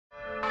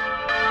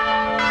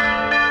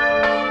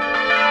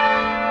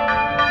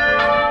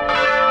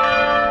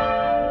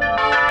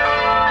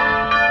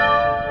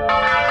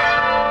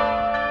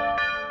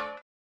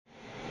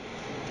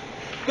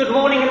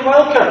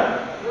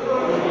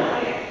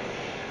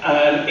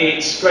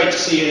It's great to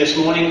see you this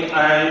morning.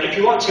 If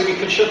you want to, we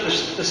could shut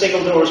the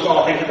single door as well,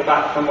 I think, at the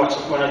back from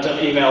when I've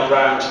emailed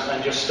round,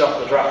 and just stop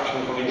the draft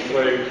from coming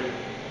through,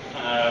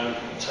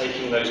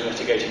 taking those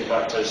mitigating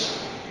factors.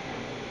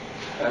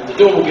 And the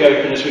door will be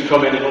open as we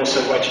come in and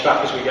also wedged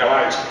back as we go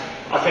out.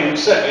 I think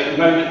certainly at the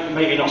moment,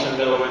 maybe not in the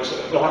middle of winter,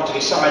 we'll have to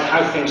decide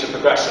how things are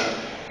progressing,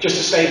 just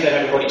to save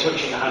then everybody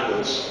touching the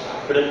handles.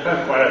 But at the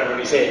point where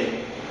everybody's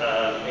in,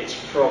 it's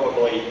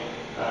probably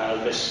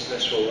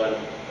this will then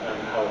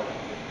help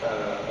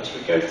as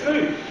we go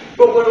through.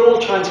 But we're all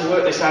trying to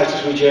work this out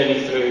as we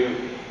journey through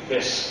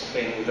this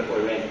thing that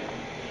we're in.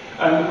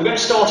 We're going to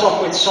start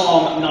off with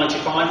Psalm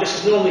 95. This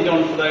is normally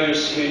done for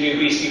those who do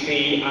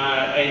VCP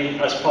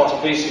as part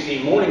of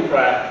VCP morning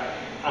prayer.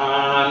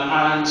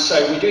 And so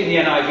we're doing the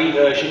NIV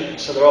version,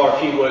 so there are a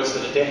few words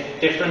that are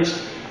different.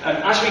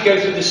 As we go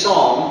through the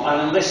psalm,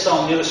 and this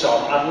psalm, the other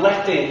psalm, I've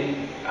left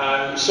in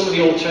some of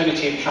the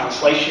alternative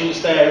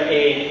translations there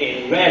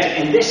in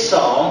red. In this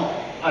psalm,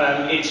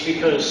 it's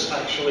because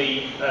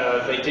actually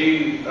they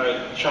do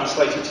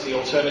translate it to the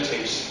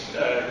alternatives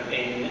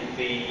in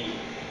the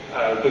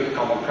Book of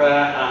Common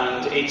Prayer,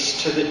 and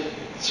it's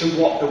to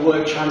what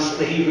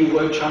the Hebrew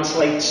word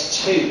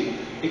translates to,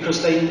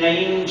 because they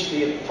named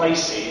the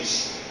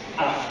places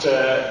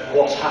after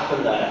what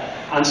happened there.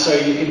 And so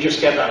you can just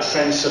get that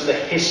sense of the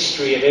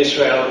history of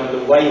Israel and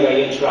the way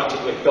they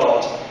interacted with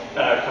God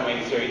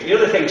coming through. The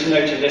other thing to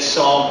note in this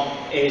psalm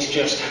is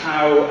just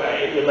how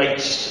it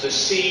relates to the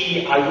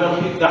sea. I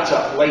will pick that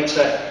up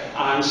later,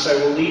 and so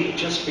we'll leave it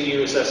just for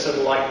you as a sort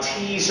of like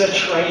teaser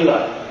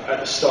trailer at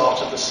the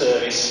start of the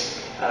service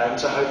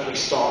to hopefully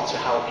start to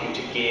help you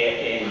to gear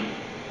in.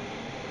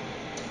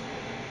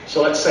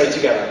 So let's say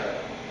together,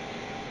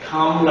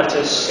 "Come, let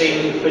us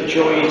sing for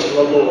joy to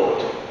the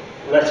Lord.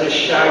 Let us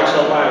shout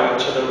aloud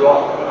to the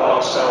rock of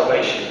our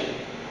salvation.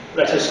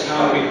 Let us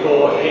come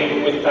before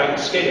him with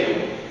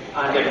thanksgiving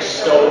and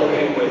extol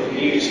him with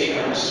music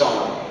and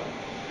song.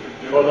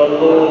 For the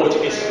Lord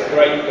is the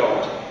great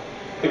God,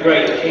 the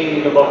great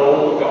King above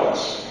all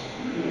gods.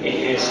 In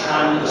his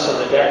hands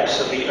are the depths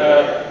of the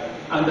earth,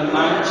 and the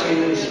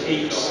mountains'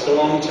 peaks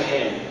belong to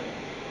him.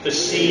 The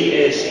sea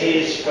is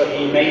his, for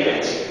he made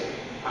it,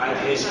 and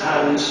his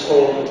hands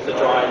formed the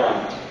dry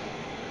land.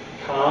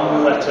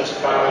 Come, let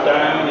us bow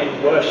down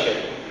in worship.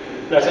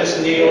 Let us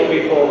kneel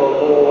before the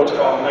Lord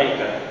our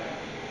Maker.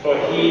 For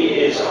he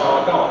is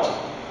our God,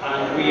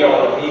 and we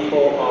are the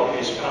people of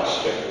his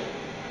pasture,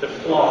 the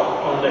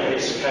flock under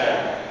his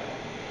care.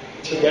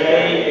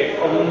 Today, if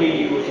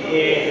only you would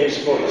hear his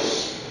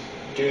voice,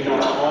 do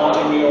not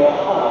harden your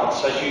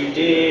hearts as you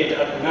did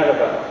at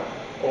Meribah,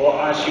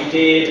 or as you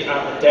did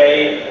at the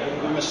day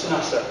of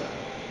Massah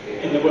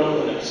in the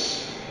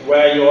wilderness,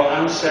 where your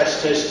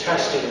ancestors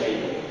tested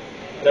me.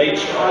 They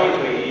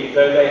tried me,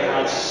 though they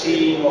had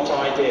seen what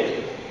I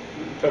did.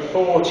 For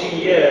 40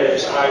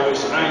 years I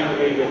was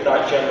angry with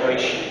that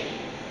generation.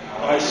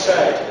 I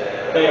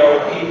said, they are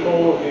a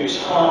people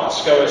whose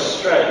hearts go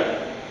astray,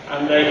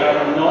 and they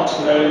have not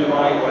known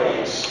my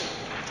ways.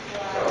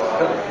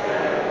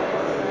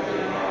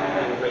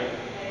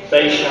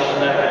 They shall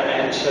never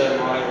enter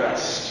my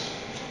rest."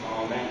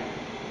 Amen.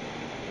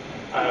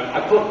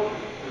 I put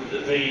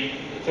the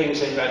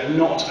things in red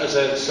not as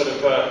a sort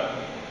of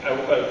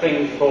a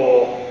thing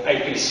for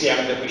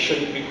APCM that we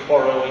shouldn't be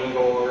quarrelling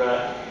or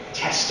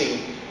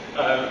testing,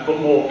 but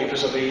more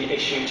because of the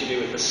issue to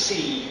do with the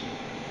sea.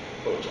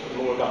 But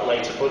more of that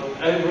later. But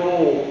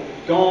overall,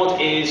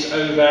 God is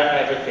over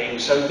everything.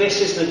 So this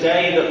is the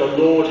day that the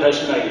Lord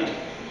has made.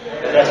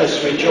 Let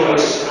us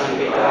rejoice and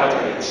be glad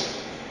in it.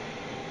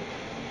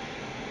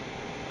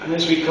 And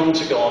as we come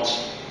to God,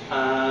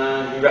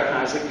 and we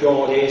recognise that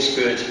God is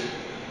good,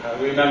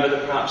 we remember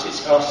that perhaps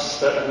it's us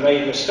that have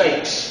made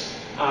mistakes,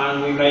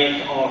 and we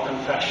make our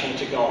confession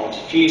to God.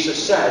 Jesus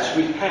says,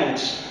 "Repent,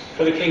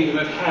 for the kingdom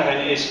of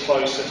heaven is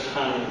close at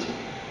hand."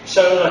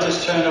 So let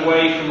us turn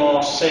away from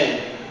our sin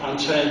and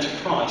turn to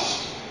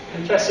Christ,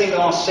 confessing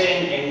our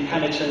sin in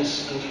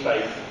penitence and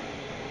faith.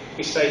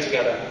 We say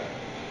together,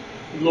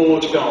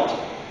 "Lord God,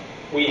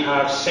 we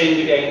have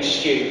sinned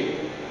against you.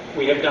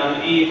 We have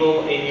done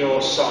evil in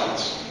your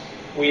sight.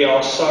 We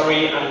are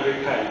sorry and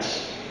repent.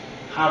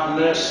 Have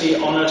mercy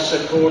on us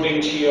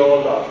according to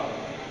your love.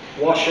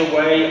 Wash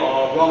away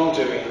our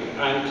wrongdoing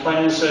and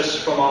cleanse us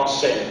from our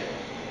sin.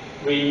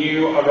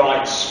 Renew a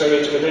right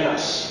spirit within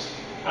us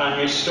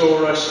and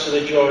restore us to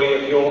the joy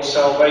of your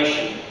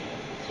salvation.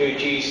 Through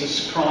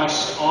Jesus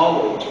Christ our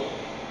Lord.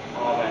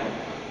 Amen.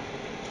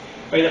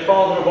 May the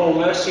Father of all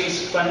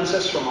mercies cleanse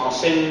us from our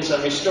sins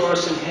and restore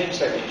us in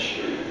his image,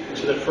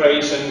 to the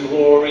praise and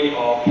glory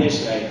of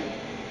his name.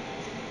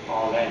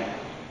 Amen.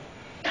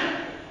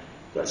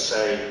 Let's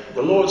say,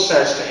 the Lord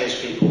says to his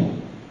people,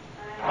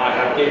 "I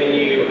have given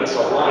you as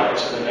a light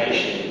to the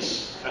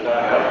nations, and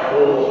I have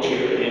called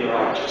you in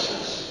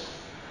righteousness."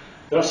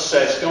 Thus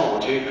says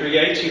God, who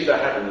created the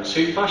heavens,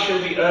 who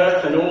fashioned the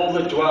earth and all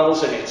that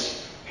dwells in it,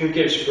 who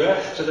gives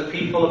breath to the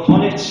people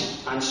upon it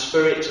and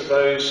spirit to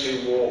those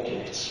who walk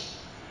in it.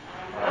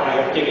 "I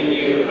have given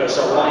you as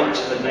a light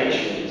to the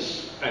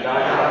nations, and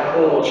I have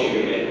called you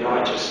in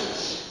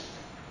righteousness.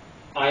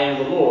 I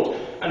am the Lord,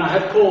 and I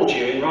have called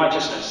you in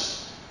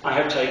righteousness. I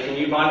have taken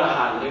you by the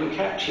hand and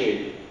kept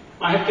you.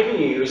 I have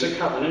given you as a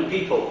covenant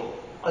people,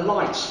 a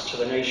light to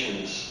the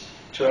nations,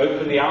 to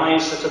open the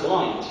eyes that are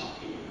blind.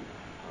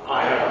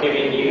 I have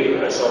given you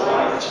as a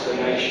light to the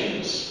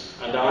nations,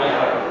 and I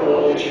have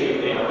called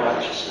you in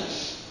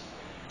righteousness,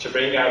 to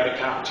bring out the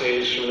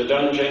captives from the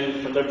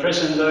dungeon, from the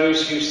prison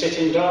those who sit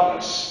in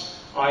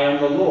darkness. I am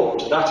the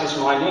Lord, that is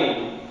my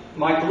name.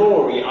 My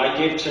glory I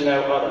give to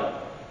no other.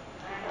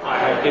 I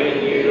have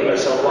given you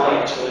as a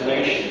light to the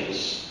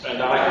nations,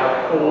 and I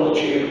have called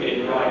you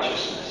in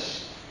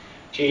righteousness.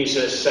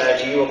 Jesus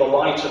said, you are the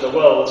light of the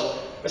world.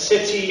 A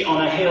city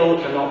on a hill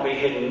cannot be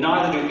hidden,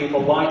 neither do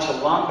people light a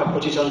lamp and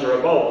put it under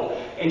a bowl.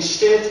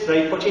 Instead,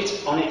 they put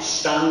it on its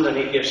stand, and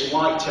it gives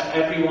light to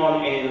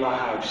everyone in the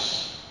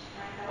house.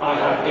 I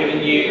have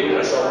given you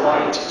as a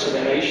light to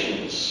the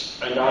nations,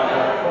 and I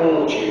have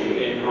called you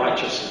in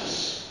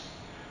righteousness.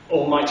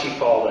 Almighty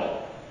Father,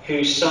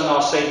 whose Son,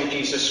 our Saviour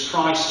Jesus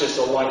Christ, is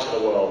the light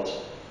of the world,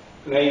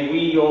 may we,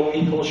 your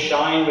people,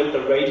 shine with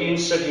the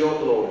radiance of your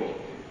glory,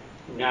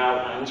 now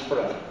and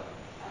forever.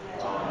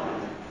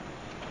 Amen.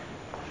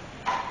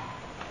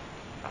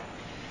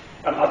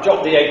 I've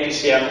dropped the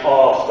APCM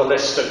off the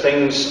list of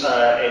things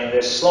in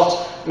this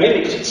slot, mainly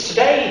because it's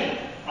today,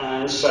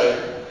 and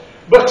so.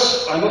 But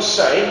I must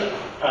say,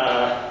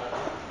 I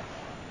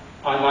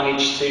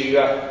managed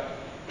to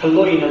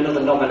purloin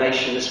another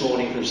nomination this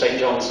morning from St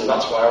John's, and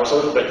that's why I was a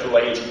little bit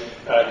delayed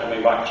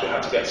coming back. We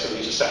had to get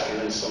somebody to second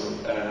and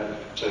some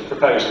to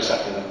propose and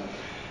second them.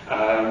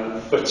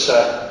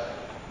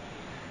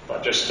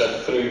 But just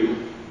through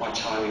my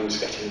timings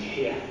getting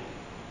here.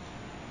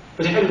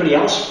 But if anybody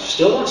else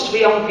still wants to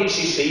be on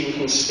PCC, we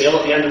can still,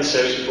 at the end of the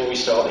service, before we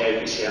start the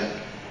APCM,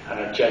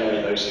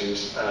 generate those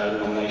things,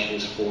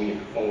 nominations for you,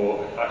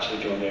 or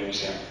actually join the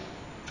APCM.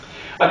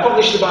 I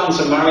published the banns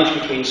of marriage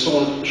between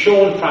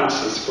Sean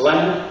Francis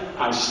Glenn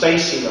and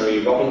Stacey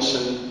Marie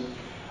Robinson,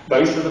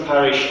 both of the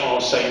parish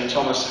of St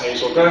Thomas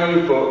Hazel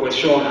Grove, but with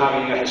Sean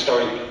having a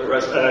historic,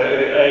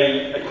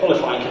 a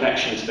qualifying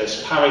connection to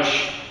this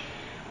parish.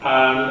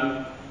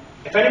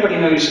 If anybody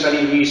knows of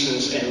any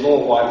reasons in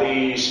law why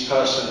these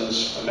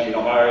persons may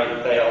not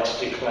marry, they are to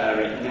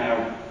declare it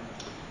now.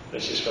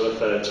 This is for the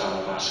third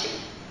time I'm asking.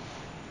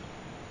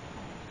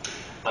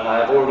 And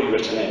I have already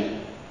written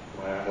in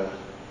where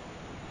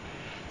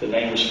the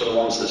names for the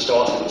ones that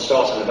start at the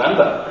start of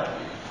November.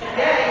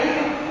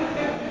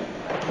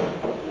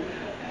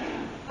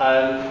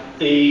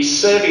 The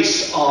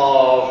service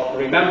of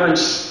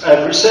remembrance,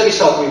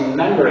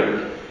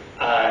 remembering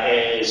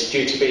is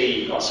due to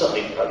be, or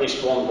certainly at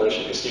least one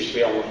version is due to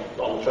be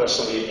on the first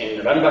Sunday in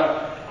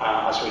November,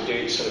 as we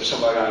do sort of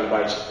somewhere around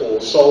about All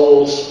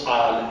Souls.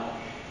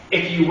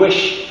 If you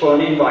wish for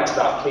an invite to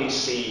that, please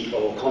see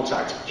or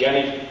contact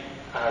Jenny,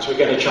 as we're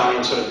going to try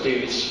and sort of do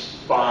this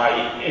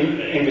by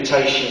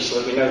invitation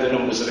so that we know the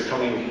numbers that are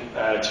coming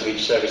to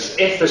each service.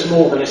 If there's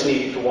more than is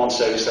needed for one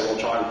service, then we'll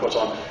try and put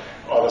on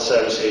other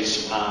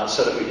services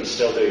so that we can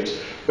still do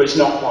it. But it's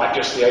not quite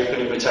just the open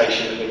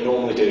invitation that we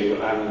normally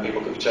do, and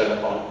people could turn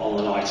up on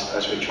the night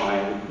as we try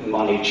and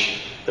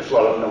manage the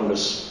flow of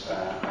numbers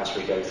as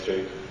we go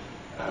through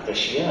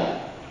this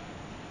year.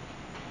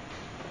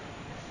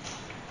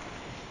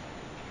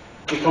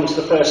 We come to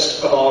the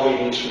first of our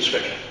readings from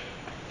Scripture.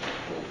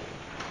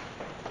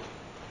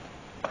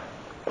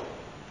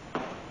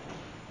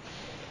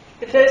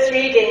 The first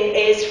reading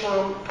is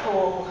from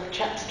Paul,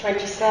 chapter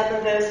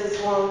 27,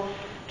 verses 1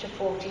 to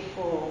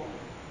 44.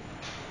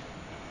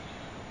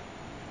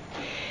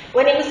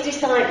 When it was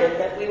decided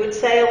that we would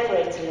sail for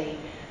Italy,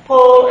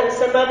 Paul and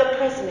some other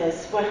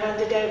prisoners were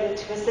handed over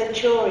to a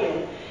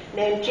centurion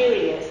named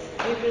Julius,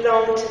 who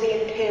belonged to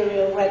the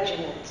imperial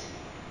regiment.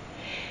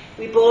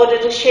 We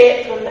boarded a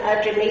ship from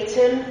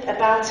Adramyttium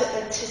about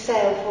to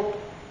sail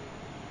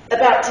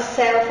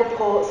for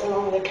ports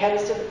along the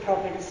coast of the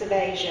province of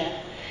Asia,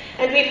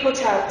 and we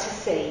put out to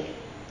sea.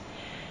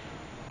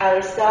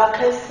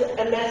 Aristarchus,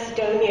 a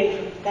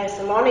Macedonian from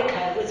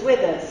Thessalonica, was with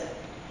us.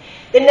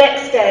 The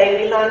next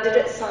day we landed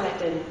at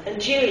Sidon,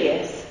 and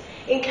Julius,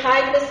 in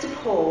kindness to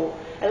Paul,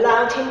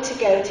 allowed him to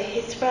go to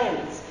his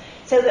friends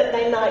so that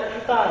they might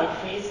provide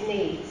for his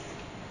needs.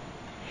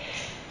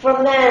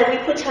 From there we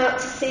put out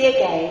to sea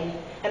again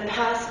and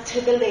passed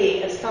to the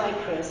lee of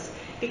Cyprus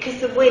because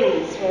the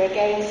winds were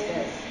against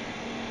us.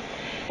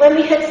 When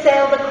we had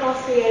sailed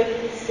across the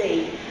open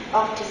sea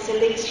off to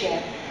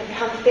Cilicia and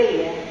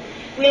Pamphylia,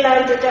 we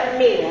landed at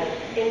Myra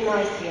in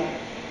Lycia,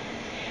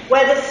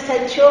 where the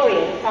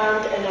centurion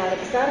found an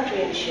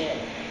Alexandrian ship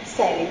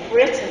sailing for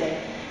Italy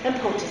and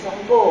put us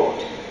on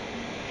board.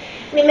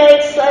 We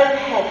made slow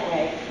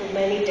headway for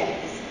many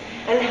days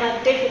and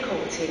had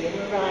difficulty in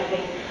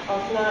arriving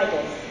off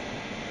Cnidus.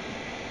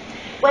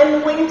 When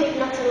the wind did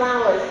not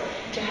allow us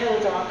to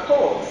hold our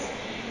course,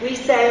 we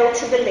sailed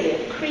to the lee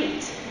of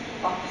Crete,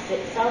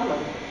 opposite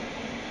Salmon.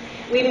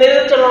 We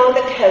moved along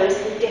the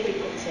coast with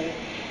difficulty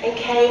and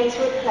came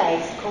to a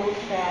place called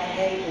Fair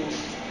Haven,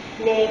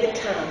 near the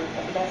town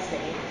of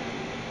Lasea.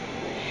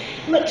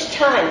 Much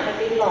time had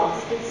been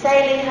lost, and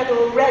sailing had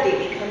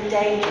already become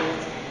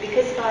dangerous,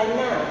 because by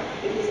now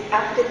it was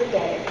after the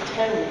Day of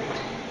Atonement.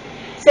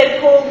 So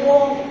Paul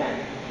warned them,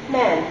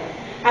 "Men,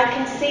 I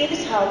can see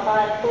that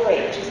our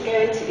voyage is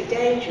going to be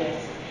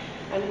dangerous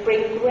and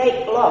bring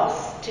great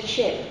loss to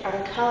ship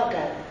and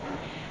cargo,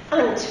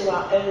 and to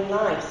our own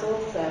lives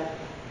also."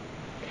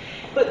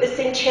 But the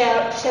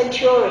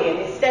centurion,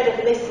 instead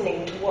of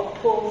listening to what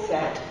Paul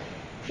said,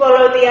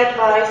 followed the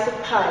advice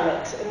of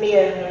Pilate and the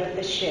owner of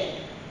the ship.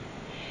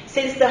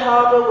 Since the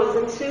harbour was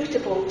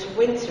unsuitable to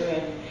winter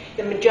in,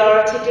 the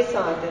majority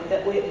decided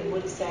that we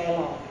would sail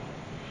on,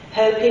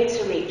 hoping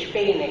to reach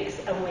Phoenix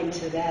and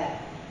winter there.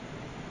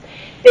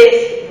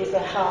 This was a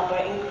harbour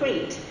in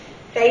Crete,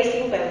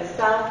 facing both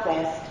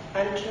southwest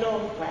and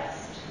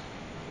northwest.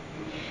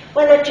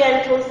 When a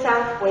gentle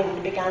south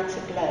wind began to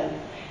blow,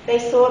 they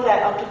saw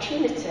their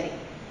opportunity,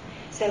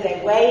 so they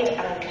weighed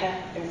anchor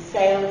and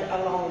sailed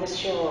along the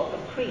shore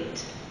of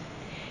Crete.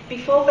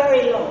 Before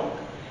very long,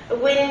 a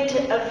wind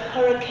of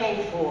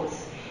hurricane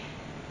force,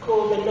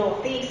 called the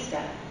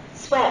northeaster,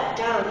 swept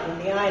down from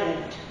the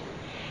island.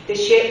 The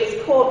ship was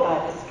caught by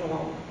the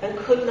storm and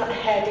could not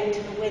head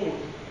into the wind,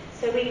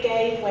 so we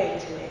gave way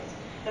to it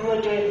and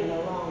were driven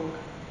along.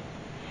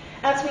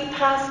 As we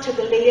passed to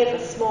the lee of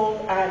a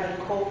small island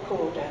called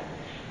Corda,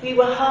 we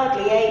were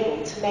hardly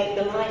able to make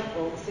the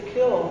lifeboat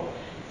secure,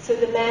 so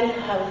the men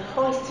had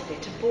hoisted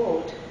it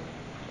aboard.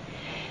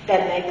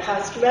 Then they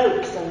passed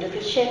ropes under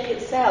the ship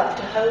itself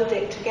to hold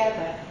it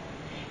together,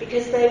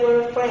 because they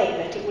were afraid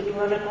that it would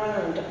run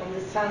aground on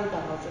the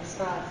sandbars of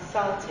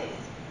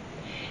Syrtis.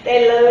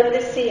 They lowered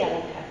the sea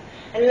anchor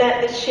and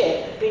let the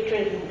ship be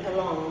driven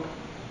along.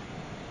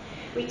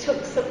 We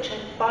took such a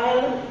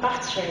violent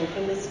battering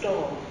from the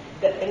storm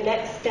that the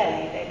next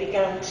day they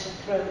began to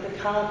throw the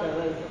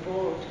cargo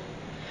overboard.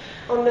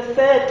 On the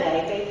third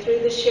day they threw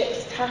the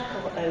ship's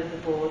tackle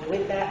overboard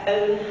with their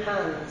own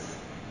hands.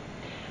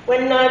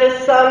 When neither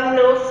sun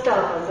nor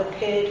stars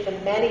appeared for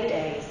many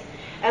days,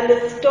 and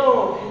the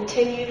storm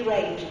continued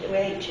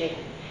raging,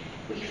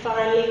 we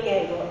finally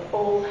gave up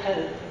all hope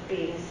of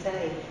being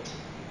saved.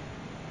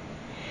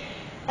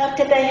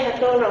 After they had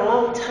gone a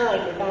long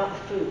time without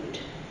food,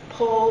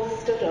 Paul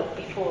stood up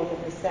before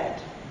them and said,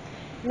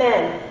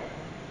 "Men,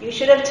 you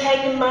should have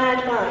taken my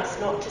advice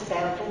not to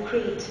sail from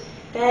Crete.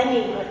 Then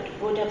you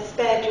would have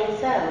spared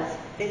yourselves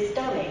this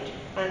damage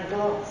and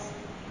loss.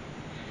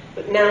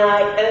 But now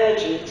I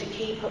urge you to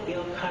keep up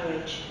your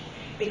courage,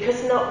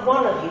 because not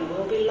one of you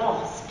will be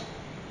lost.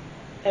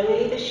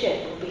 Only the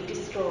ship will be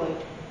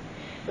destroyed.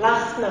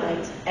 Last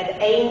night, an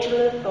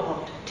angel of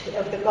God,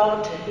 of the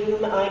God to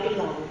whom I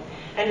belong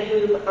and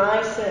whom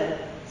I serve,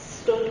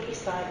 stood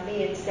beside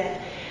me and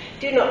said,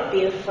 'Do not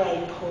be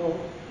afraid, Paul.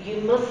 You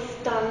must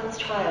stand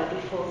trial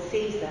before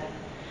Caesar,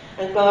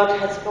 and God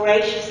has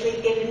graciously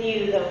given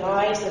you the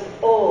lives of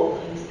all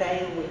who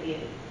sail with you.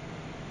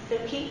 So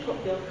keep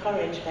up your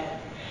courage then,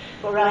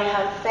 for I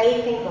have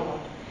faith in God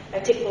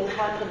that it will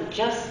happen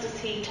just as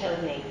he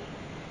told me.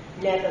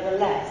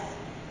 Nevertheless,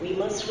 we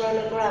must run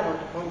aground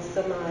on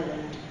some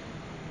island.'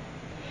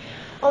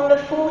 On the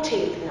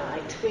 14th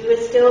night, we were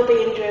still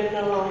being driven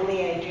along the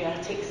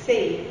Adriatic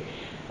Sea,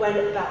 when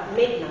about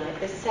midnight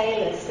the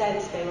sailors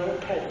sensed they were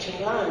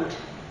approaching land.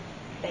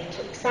 They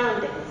took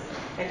soundings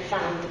and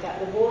found that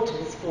the water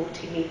was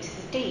 40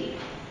 metres deep.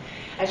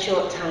 A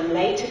short time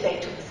later they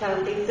took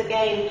soundings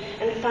again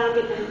and found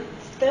it was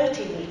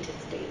 30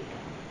 metres deep.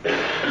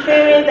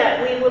 Fearing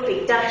that we would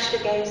be dashed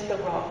against the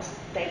rocks,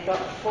 they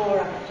got 4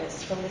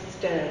 anchors from the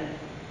stern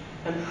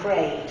and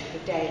prayed for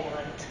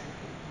daylight.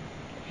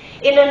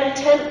 In an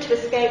attempt to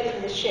escape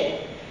from the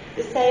ship,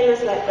 the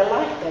sailors let the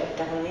lifeboat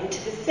down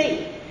into the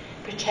sea,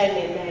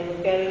 pretending they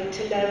were going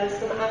to lower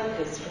some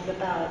anchors from the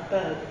bow.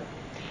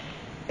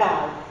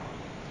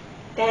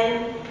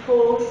 Then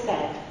Paul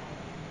said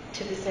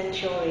to the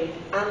centurion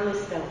and the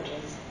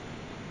soldiers,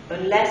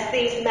 "Unless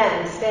these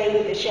men stay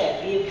with the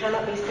ship, you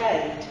cannot be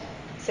saved."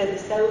 So the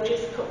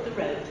soldiers cut the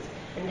ropes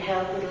and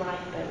held the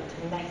lifeboat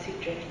and let it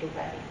drift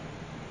away.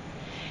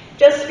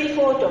 Just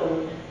before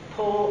dawn,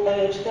 Paul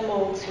urged them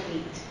all to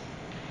eat.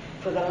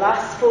 "For the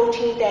last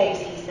 14 days,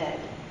 he said,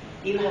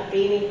 you have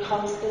been in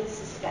constant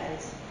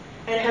suspense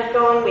and have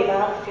gone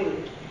without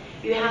food.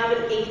 You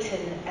haven't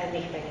eaten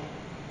anything.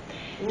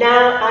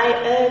 Now I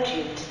urge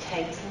you to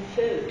take some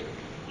food.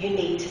 You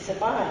need to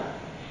survive.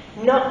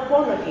 Not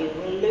one of you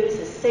will lose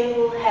a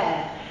single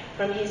hair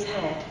from his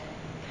head."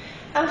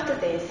 After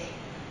this,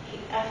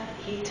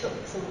 he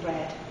took some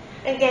bread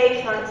and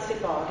gave thanks to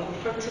God in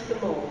front of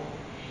them all.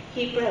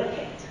 He broke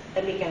it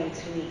and began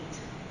to eat.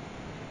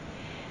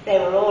 They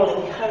were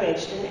all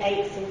encouraged and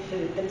ate some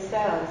food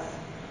themselves.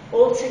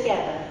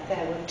 Altogether,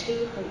 there were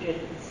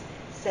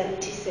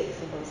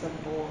 276 of us on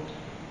board.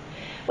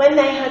 When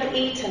they had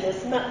eaten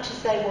as much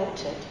as they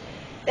wanted,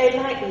 they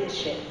lightened the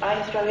ship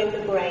by throwing the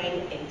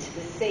grain into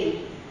the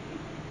sea.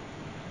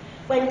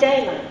 When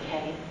daylight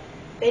came,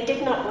 they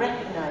did not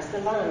recognize the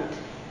land,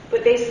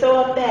 but they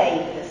saw a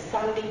bay with a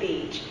sandy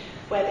beach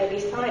where they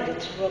decided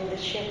to run the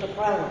ship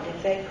aground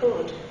if they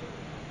could.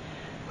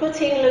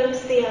 Putting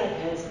loose the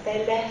anchors,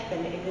 they left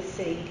them in the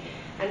sea,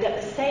 and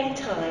at the same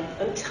time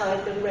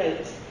untied the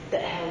ropes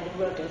that held the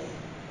rudders.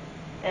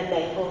 And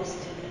they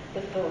hoisted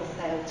the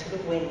foresail to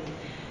the wind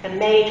and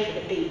made for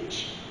the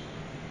beach.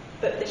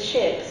 But the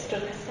ship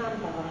struck a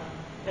sandbar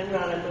and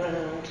ran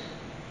aground.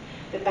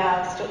 The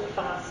bow stuck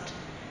fast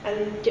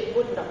and it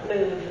would not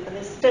move, and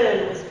the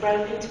stern was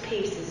broken to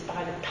pieces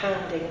by the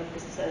pounding of the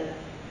surf.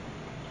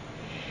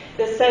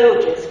 The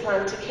soldiers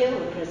planned to kill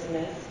the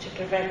prisoners to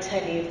prevent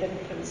any of them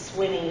from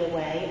swimming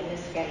away and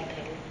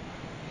escaping.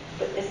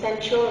 But the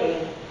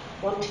centurion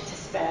wanted to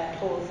spare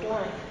Paul's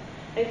life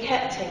and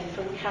kept him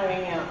from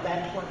carrying out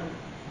their plan.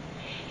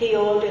 He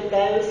ordered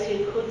those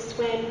who could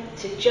swim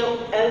to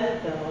jump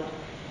overboard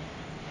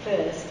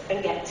first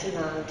and get to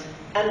land,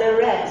 and the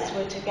rest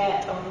were to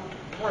get on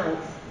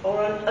planks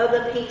or on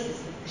other pieces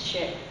of the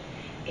ship.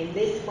 In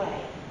this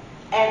way,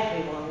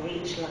 everyone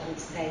reached land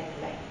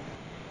safely.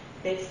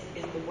 This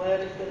is the word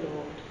of the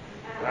Lord.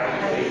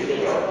 Thanks be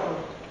to God.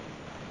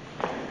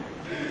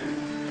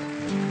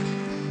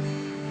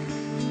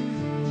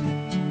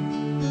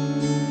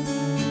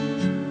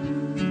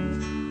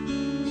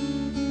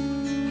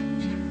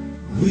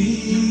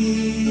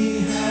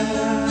 We have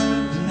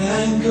an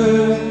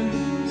anchor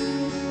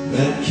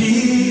that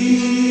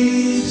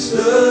keeps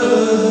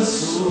the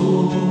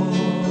soul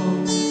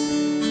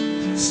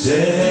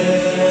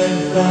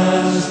steadfast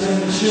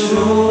and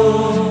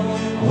sure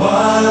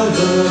while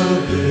the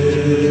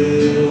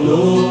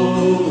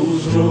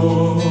billows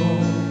roll.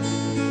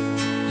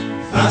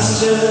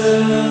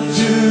 Fastened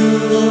to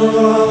the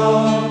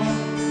rock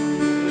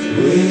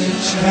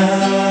which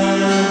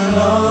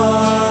cannot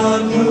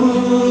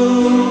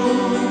move,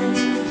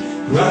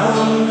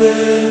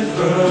 grounded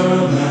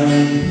firm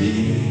and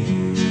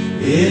deep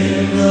in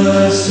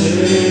the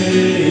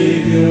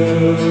Savior's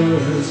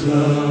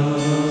love.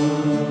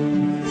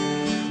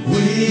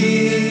 We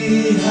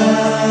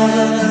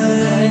have an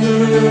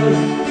anchor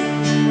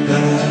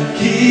that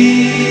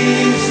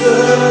keeps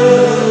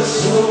the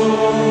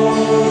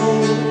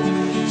soul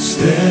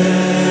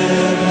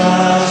steadfast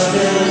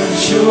and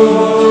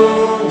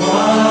sure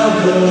while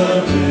the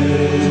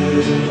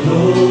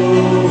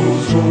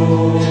billows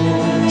roll.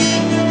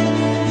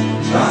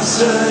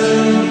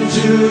 Fastened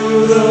to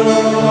the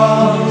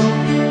rock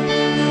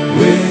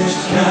which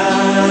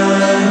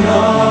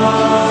cannot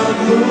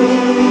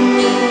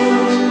move,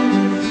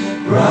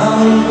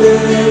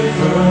 grounded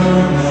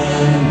firm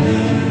and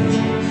deep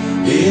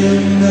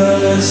in the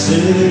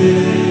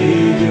Savior's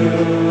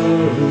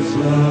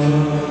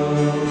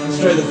love. Let's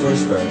try the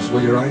first verse.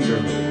 Will your anchor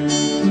move?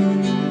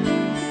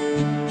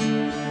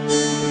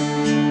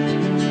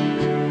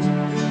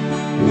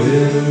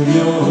 Will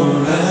your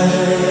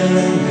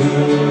anchor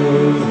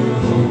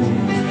hold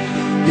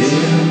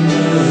in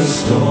the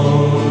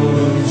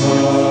storms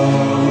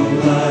of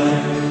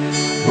life,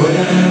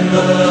 when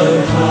the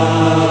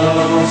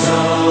clouds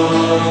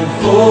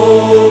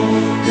unfold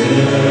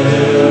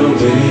their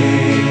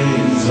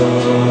wings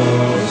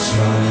of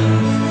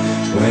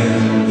strife,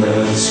 when the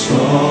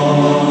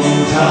strong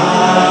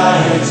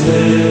tides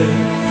lift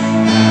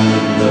and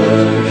the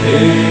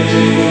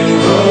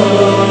cables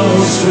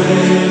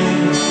swing?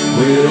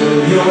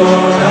 Will your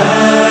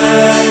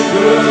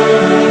anchor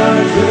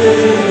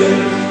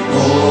drift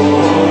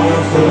or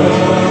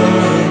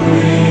firm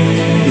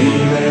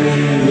remain?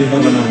 We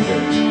have an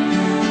anchor.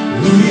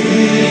 We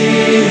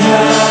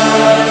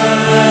have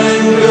an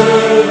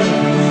anchor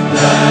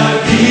that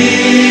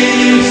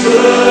keeps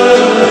the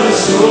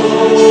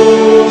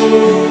soul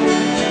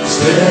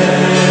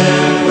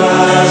steadfast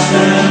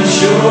and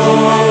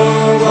sure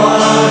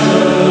while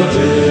the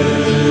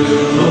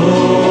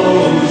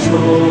billows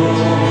roll.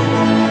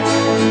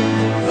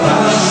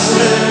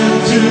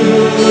 To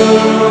the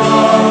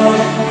rock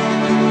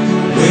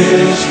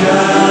which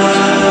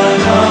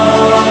cannot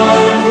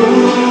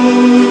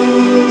move,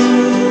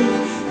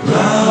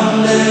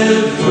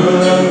 grounded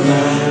firm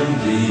and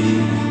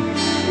deep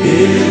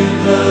in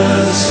the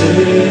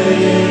Savior's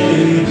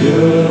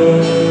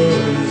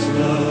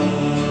love.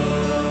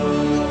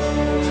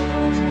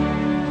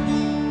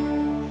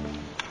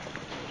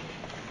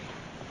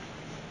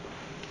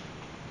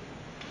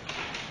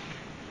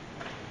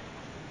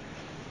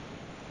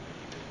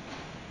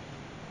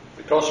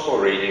 The Gospel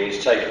reading is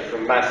taken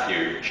from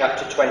Matthew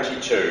chapter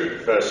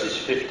 22, verses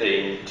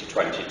 15 to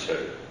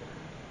 22.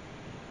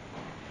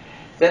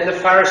 Then the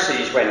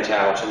Pharisees went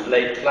out and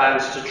laid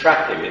plans to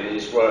trap him in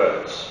his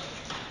words.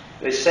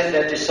 They sent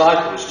their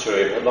disciples to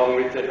him along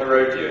with the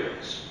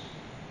Herodians.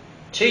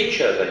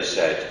 "Teacher," they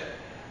said,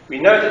 "we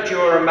know that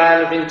you are a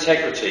man of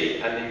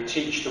integrity and you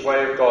teach the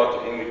way of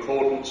God in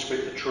accordance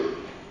with the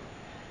truth.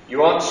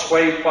 You aren't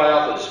swayed by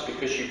others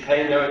because you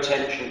pay no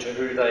attention to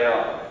who they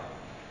are.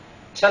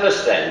 Tell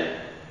us then,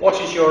 what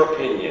is your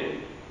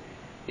opinion?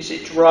 Is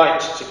it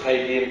right to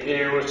pay the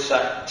imperial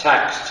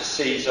tax to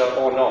Caesar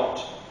or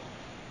not?"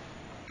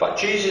 But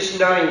Jesus,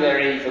 knowing their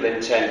evil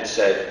intent,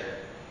 said,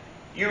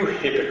 "You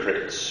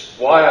hypocrites,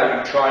 why are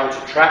you trying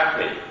to trap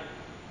me?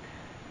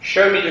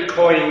 Show me the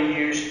coin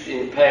used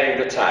in paying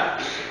the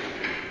tax."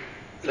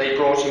 They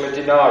brought him a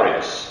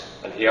denarius,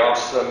 and he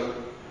asked them,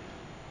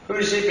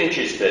 "Whose image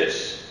is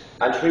this,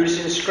 and whose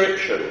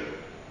inscription?"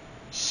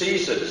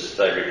 "Caesar's,"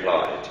 they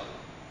replied.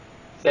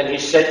 Then he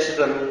said to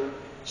them,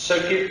 "So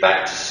give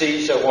back to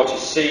Caesar what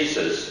is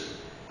Caesar's,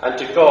 and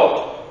to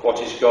God what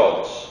is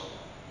God's."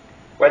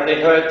 When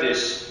they heard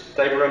this,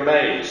 they were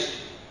amazed,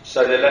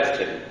 so they left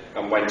him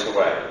and went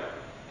away.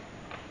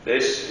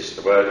 This is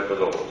the word of the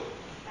Lord.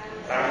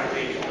 Thanks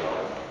be to God.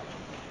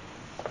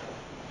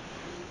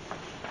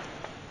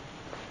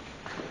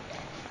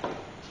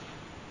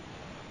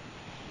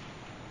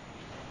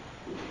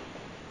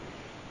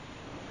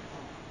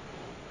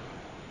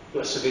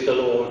 Blessed be the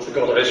Lord, the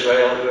God of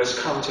Israel, who has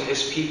come to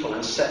his people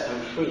and set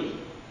them free.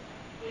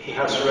 He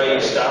has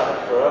raised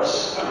up for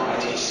us a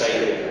mighty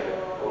Saviour,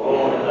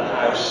 born in the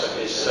house of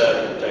his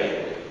servant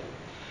David.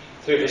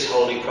 Through his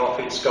holy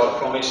prophets, God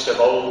promised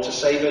of old to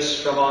save us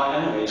from our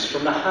enemies,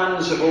 from the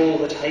hands of all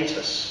that hate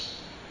us,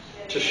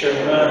 to show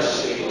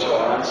mercy to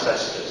our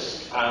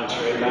ancestors, and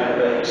to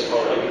remember his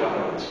holy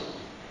covenant.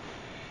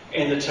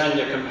 In the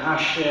tender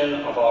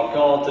compassion of our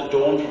God, the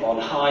dawn from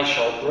on high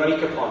shall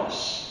break upon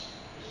us,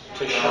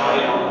 to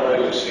shine on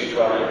those who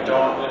dwell in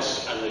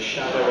darkness and the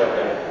shadow of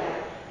death,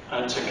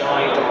 and to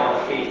guide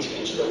our feet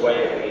into the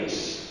way of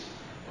peace.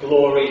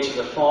 Glory to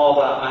the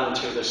Father, and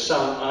to the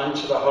Son, and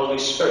to the Holy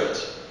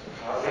Spirit,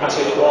 as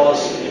it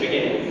was in the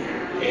beginning,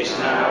 is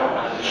now,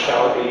 and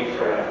shall be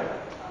forever.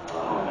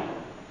 Amen.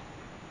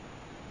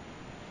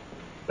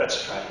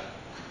 Let's pray.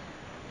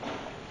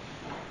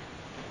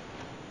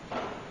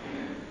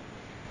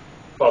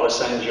 Father,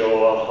 send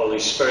your Holy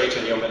Spirit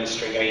and your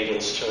ministering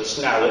angels to us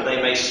now, that they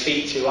may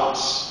speak to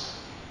us,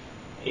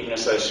 even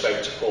as they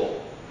spoke to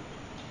Paul.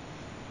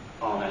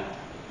 Amen.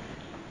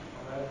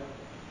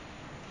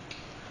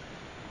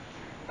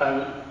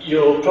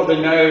 You'll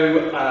probably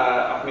know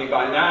of me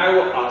by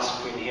now, as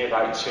I've been here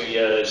about 2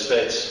 years,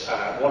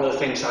 that one of the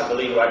things I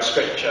believe about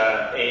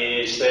Scripture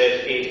is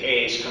that it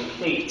is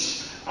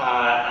complete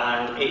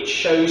and it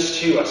shows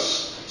to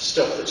us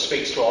stuff that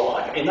speaks to our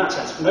life. In that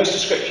sense, most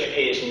of Scripture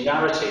is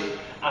narrative,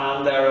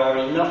 and there are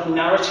enough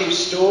narrative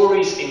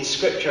stories in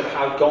Scripture of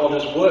how God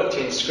has worked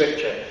in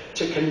Scripture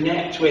to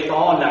connect with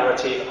our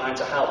narrative and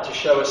to help to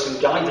show us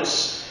and guide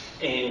us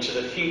into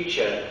the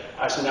future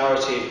as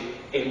narrative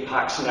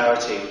impacts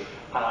narrative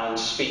and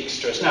speaks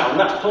to us now. And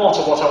that's part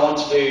of what I want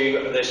to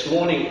do this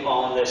morning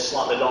on this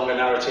slightly longer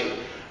narrative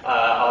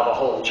of a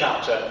whole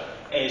chapter,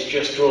 is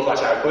just draw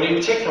that out. But in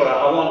particular,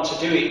 I want to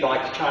do it by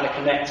trying to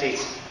connect it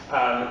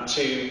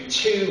to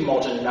two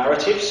modern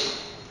narratives.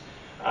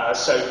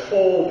 So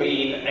Paul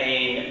being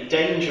in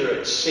danger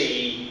at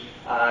sea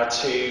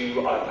to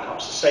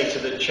perhaps the state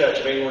of the Church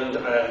of England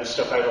and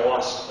stuff over the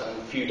last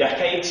few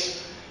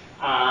decades,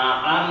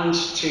 and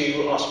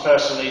to us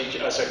personally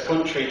as a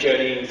country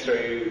journeying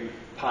through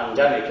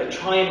pandemic, and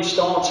try and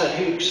start to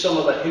hook some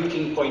of the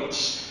hooking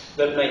points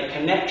that make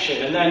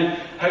connection, and then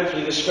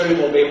hopefully the Spirit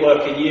will be at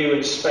work in you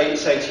and say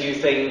to you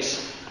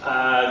things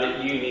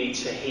that you need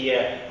to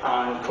hear,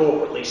 and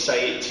corporately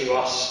say it to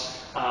us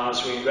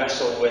as we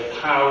wrestle with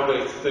how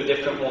the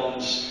different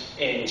ones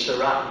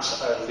interact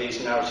as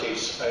these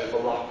narratives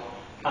overlap,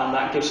 and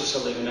that gives us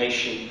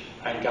illumination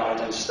and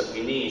guidance that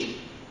we need.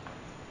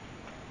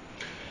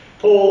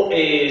 Paul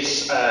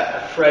is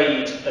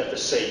afraid of the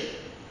sea.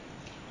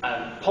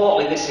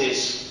 Partly this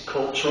is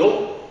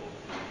cultural.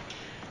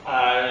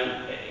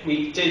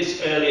 We did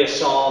earlier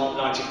Psalm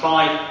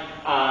 95,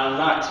 and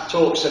that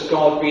talks of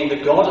God being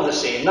the God of the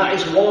sea, and that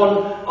is one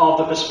of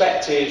the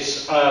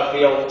perspectives of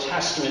the Old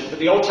Testament. But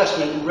the Old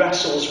Testament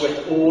wrestles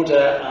with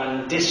order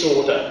and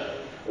disorder,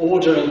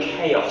 order and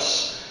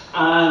chaos.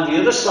 And the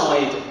other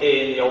side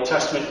in the Old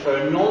Testament for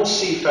a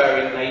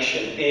non-seafaring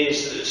nation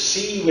is that the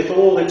sea, with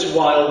all its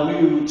wild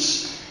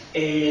moods,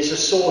 is a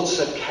source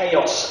of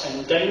chaos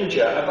and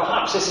danger. And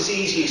perhaps this is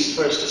easiest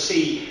for us to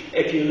see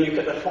if you look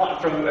at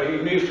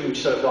you move from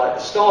sort of like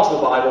the start of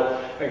the Bible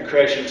and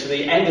creation to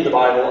the end of the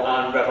Bible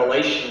and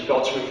Revelation,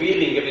 God's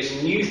revealing of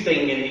his new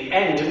thing in the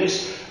end. And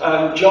this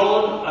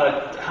John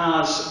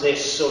has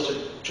this sort of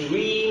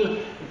dream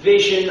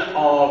vision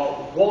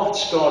of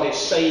what God is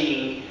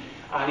saying,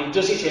 and he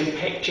does it in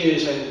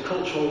pictures and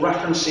cultural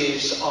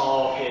references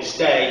of his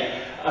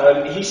day.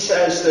 He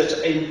says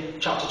that in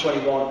chapter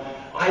 21,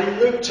 I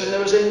looked and there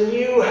was a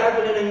new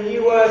heaven and a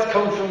new earth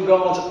come from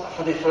God,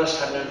 for the first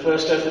heaven and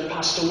first earth had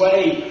passed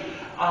away,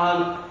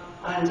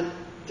 and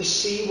the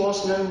sea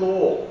was no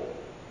more.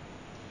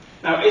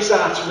 Now, is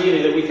that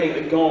really that we think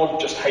that God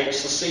just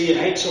hates the sea and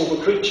hates all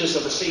the creatures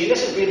of the sea and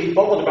isn't really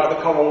bothered about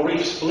the coral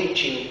reefs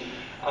bleaching,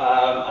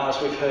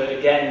 as we've heard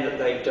again that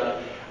they've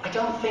done? I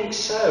don't think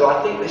so.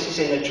 I think this is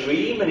in a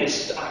dream and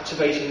it's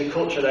activating the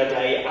culture of their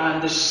day,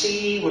 and the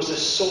sea was a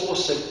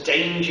source of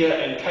danger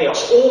and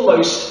chaos,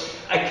 almost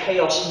a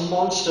chaos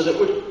monster that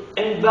would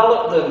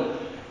envelop them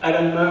at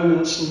a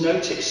moment's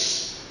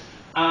notice.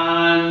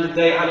 And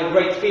they had a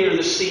great fear of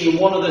the sea, and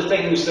one of the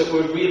things that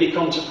would really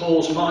come to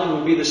Paul's mind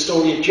would be the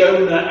story of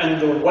Jonah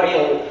and the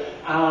whale,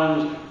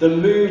 and the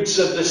moods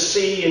of the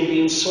sea and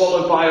being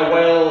swallowed by a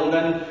whale, and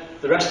then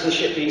the rest of the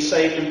ship being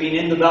saved and being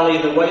in the belly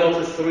of the whale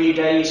for 3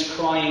 days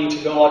crying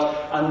to God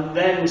and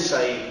then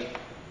saved.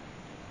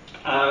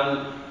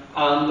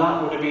 And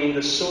that would have been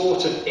the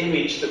sort of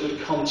image that would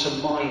come to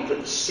mind,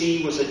 that the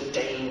sea was a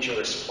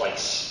dangerous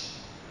place.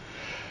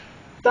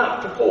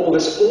 That for Paul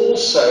is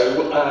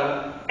also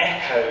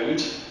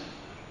echoed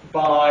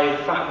by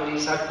the fact that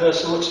he's had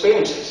personal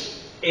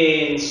experiences.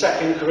 In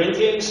 2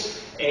 Corinthians,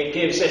 it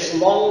gives this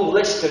long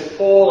list of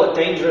Paul at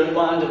danger of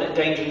land and at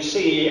danger of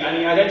sea, and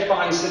he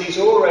identifies that he's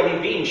already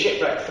been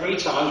shipwrecked 3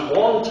 times,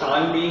 one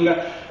time being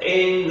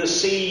in the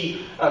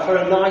sea for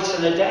a night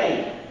and a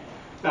day.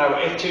 Now,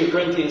 if 2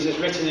 Corinthians is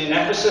written in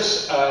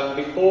Ephesus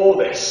before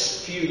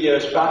this, a few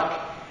years back,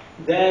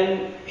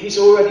 then he's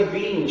already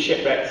been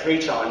shipwrecked 3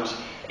 times.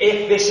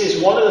 If this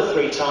is one of the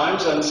 3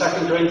 times, and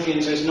 2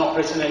 Corinthians is not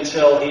written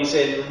until he's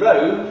in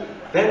Rome,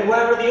 then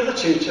where are the other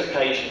 2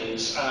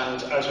 occasions?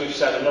 And as we've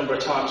said a number of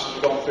times as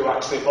we've gone through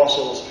Acts of the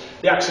Apostles,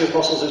 the Acts of the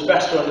Apostles is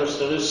best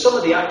understood as some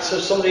of the Acts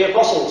of some of the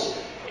Apostles.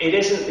 It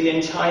isn't the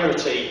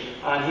entirety,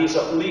 and he's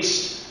at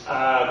least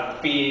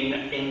been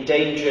in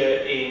danger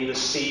in the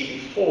sea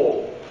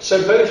before.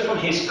 So both from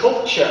his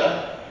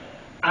culture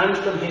and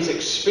from his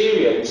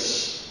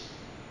experience,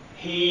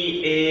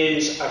 he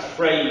is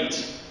afraid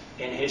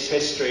in his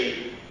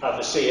history of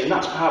the sea. And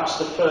that's perhaps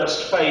the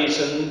first phase,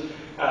 and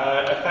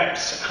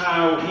affects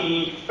how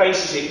he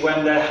faces it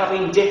when they're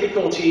having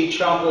difficulty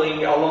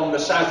travelling along the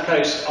south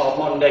coast of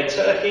modern-day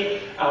Turkey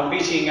and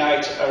beating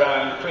out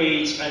around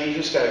Crete, and he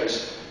just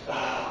goes,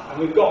 and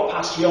we've got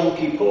past Yom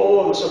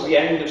Kippur, and sort of the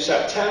end of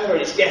September,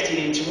 and it's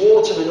getting into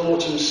autumn and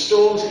autumn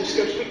storms, and he just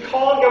goes, we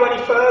can't go any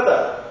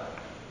further.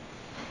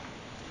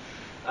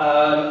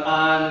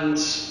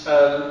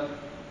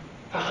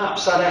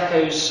 Perhaps that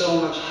echoes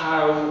some of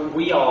how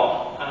we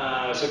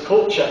are as a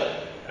culture,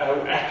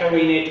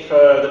 echoing it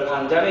for the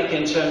pandemic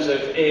in terms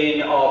of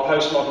in our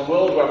postmodern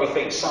world where we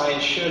think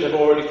science should have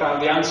already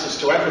found the answers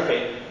to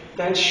everything,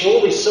 then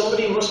surely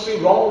somebody must be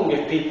wrong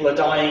if people are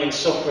dying and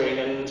suffering,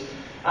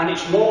 and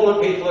it's wrong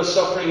that people are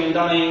suffering and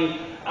dying,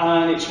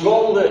 and it's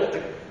wrong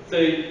that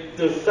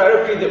the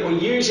therapy that we're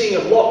using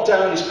of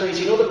lockdown is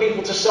creating other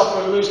people to suffer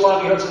and lose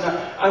livelihoods,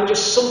 and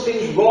just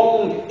something's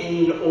wrong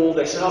in all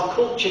this, and our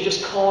culture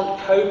just can't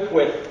cope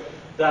with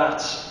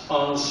that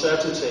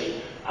uncertainty.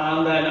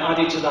 And then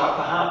added to that,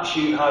 perhaps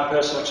you had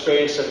personal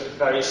experience of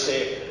very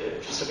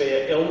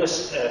severe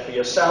illness for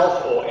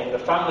yourself or in the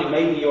family.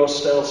 Maybe you're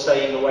still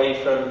staying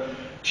away from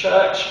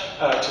church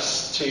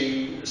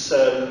to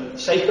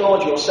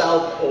safeguard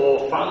yourself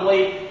or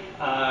family.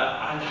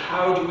 And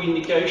how do we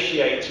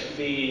negotiate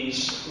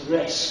these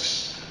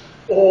risks?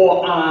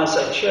 Or as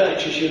a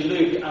church, as you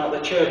look at the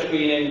church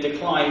being in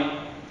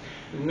decline,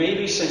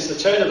 maybe since the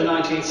turn of the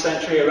 19th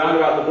century, around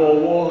about the Boer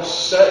War,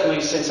 certainly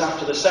since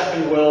after the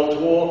Second World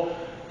War,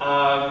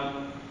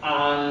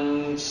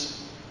 and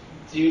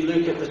you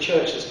look at the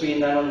church that's been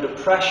then under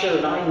pressure,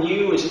 and I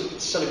knew as a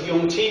sort of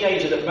young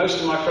teenager that most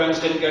of my friends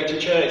didn't go to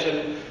church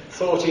and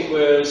thought it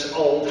was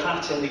old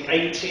hat in the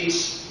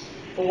 80s,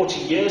 40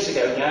 years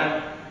ago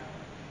now.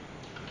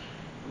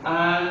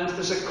 And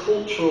there's a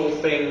cultural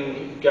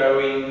thing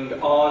going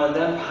on, and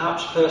then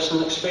perhaps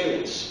personal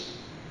experience.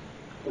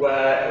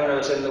 Where when I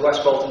was in the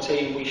West Bolton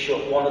team, we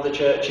shut one of the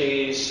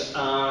churches,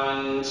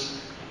 and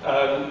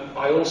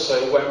I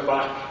also went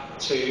back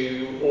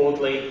to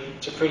Audley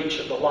to preach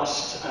at the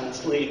last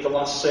and lead the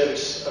last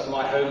service of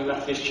my home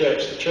Methodist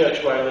church, the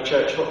church where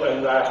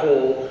in their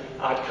hall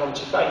I'd come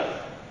to faith.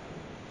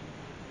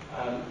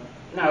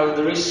 Now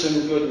there is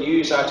some good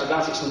news out of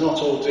that. It's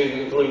not all doom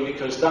and gloom,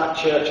 because that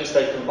church, as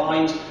they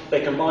combined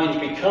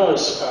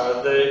because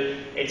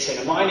it's in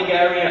a mining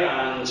area,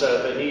 and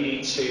they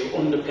needed to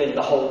underpin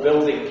the whole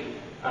building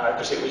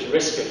because it was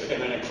risk of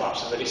imminent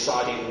collapse, and they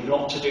decided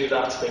not to do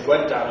that. They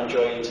went down and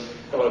joined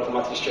the local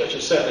Methodist church,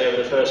 and certainly over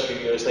the first few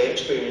years they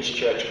experienced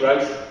church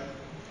growth.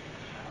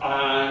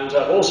 And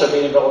I've also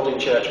been involved in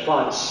church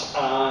plants,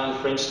 and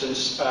for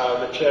instance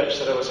the church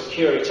that I was a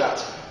curate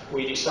at,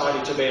 we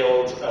decided to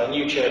build a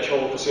new church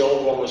hall because the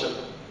old one was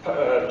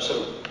a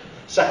sort of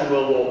Second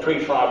World War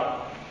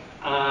prefab,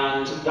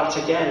 and that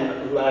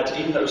again led,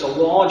 even though it was a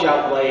large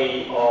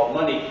outlay of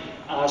money,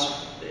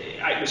 as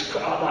it was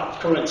at that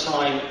current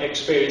time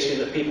experiencing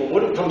that people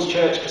wouldn't come to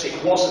church because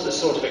it wasn't the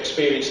sort of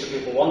experience that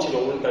people wanted,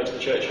 or wouldn't go to the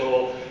church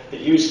hall. The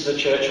use of the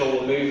church hall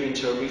will move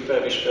into a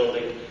refurbished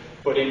building,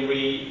 but in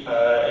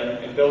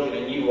building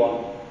a new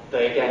one,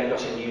 they again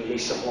got a new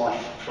lease of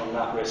life from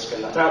that risk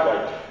and that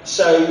outlay.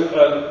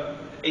 So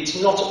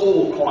it's not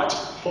all quite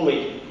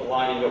fully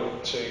lining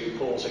up to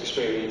Paul's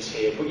experience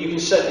here, but you can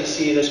certainly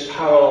see there's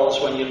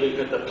parallels when you look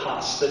at the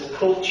past, that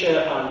culture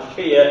and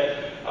fear,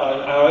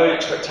 our own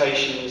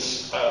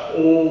expectations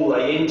all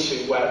lay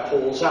into where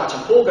Paul's at.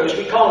 And Paul goes,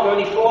 we can't go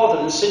any farther.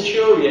 And the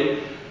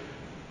centurion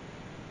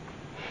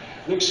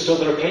looks at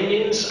other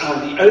opinions,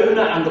 and the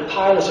owner and the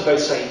pilot are both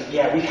saying,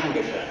 yeah, we can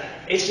go further.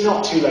 It's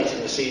not too late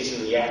in the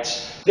season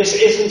yet. This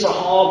isn't a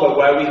harbour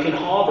where we can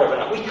harbour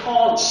overnight. We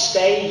can't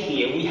stay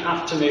here. We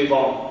have to move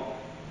on.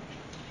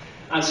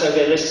 And so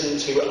they listen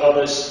to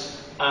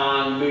others,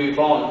 and move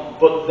on.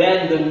 But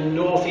then the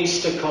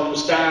northeaster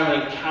comes down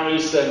and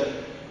carries them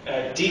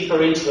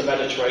deeper into the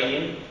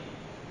Mediterranean,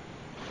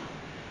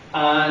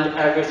 and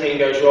everything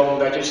goes wrong.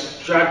 They're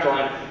just dragged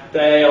line.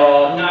 They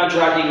are now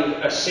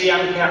dragging a sea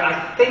anchor.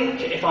 I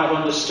think, if I've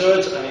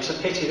understood, and it's a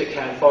pity that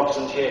Ken Fogg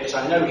isn't here because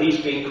I know he's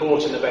been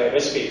caught in the Bay of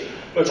Biscay,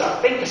 but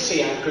I think a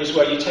sea anchor is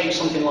where you take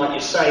something like your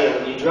sail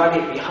and you drag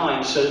it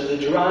behind, so that the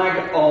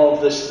drag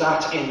of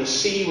that in the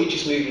sea, which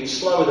is moving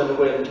slower than the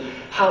wind,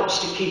 helps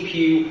to keep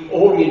you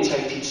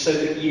orientated so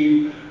that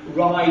you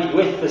ride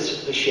with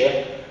the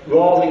ship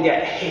rather than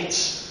get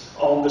hit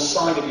on the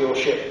side of your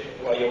ship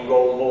where you'll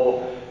roll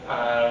more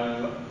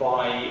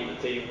by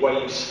the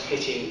waves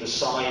hitting the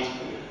side.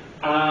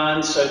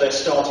 And so they're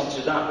starting to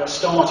do that. They're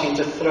starting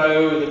to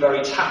throw the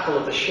very tackle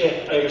of the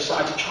ship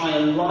overside to try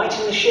and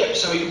lighten the ship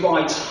so it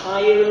rides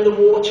higher in the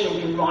water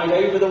and can ride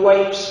over the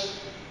waves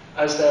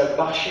as they're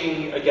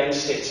bashing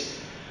against it.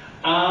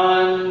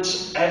 And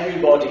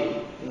everybody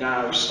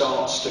now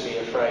starts to be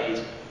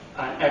afraid,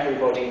 and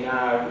everybody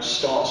now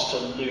starts to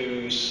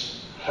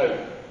lose hope.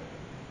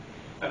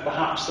 And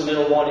perhaps the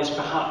middle one is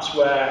perhaps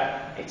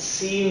where it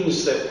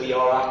seems that we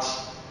are at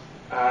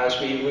as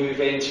we move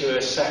into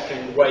a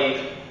second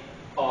wave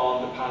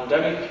on the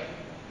pandemic.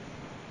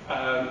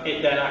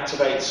 It then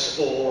activates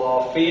all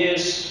our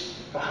fears,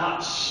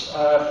 perhaps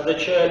for the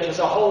church as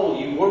a whole.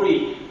 You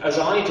worry, as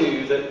I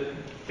do, that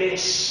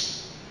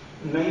this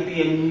may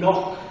be a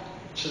knock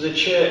to the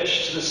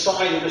church, to the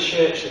side of the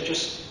church, that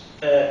just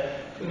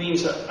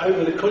means that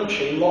over the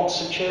country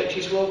lots of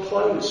churches will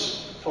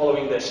close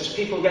following this, as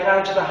people get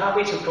out of the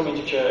habit of coming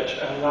to church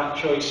and that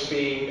choice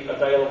being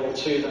available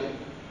to them.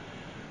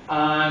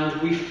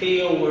 And we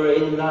feel we're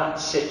in that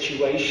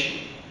situation.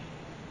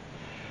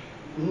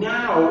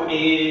 Now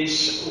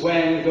is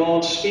when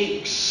God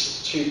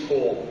speaks to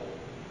Paul.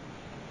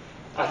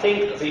 I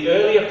think the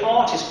earlier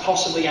part is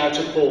possibly out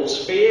of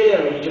Paul's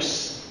fear, and he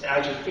just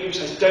out of fear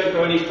says, don't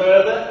go any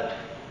further.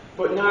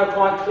 But now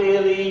quite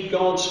clearly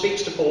God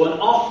speaks to Paul, and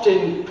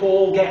often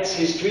Paul gets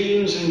his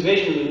dreams and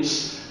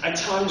visions at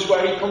times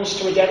where he comes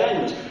to a dead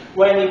end.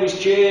 When he was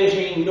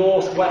journeying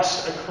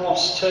northwest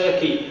across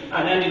Turkey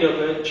and ended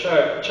up at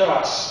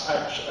Troas,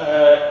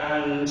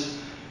 and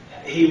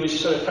he was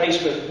sort of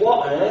faced with,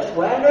 what on earth,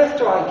 where on earth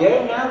do I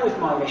go now with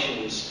my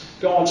missions?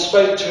 God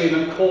spoke to him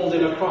and called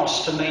him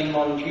across to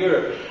mainland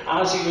Europe.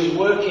 As he was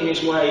working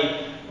his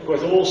way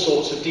with all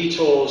sorts of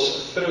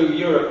detours through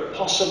Europe,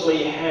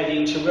 possibly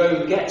heading to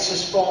Rome, gets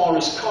as far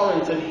as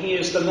Corinth and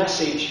hears the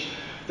message.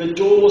 The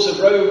doors of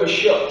Rome are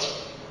shut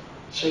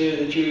to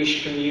the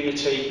Jewish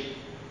community.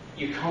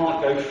 You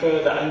can't go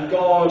further. And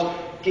God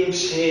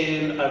gives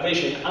him a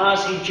vision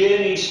as he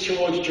journeys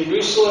towards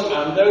Jerusalem,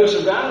 and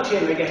those around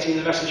him are getting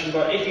the message from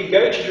God. If you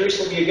go to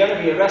Jerusalem, you're going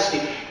to be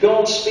arrested.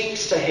 God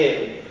speaks to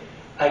him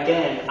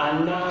again,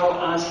 and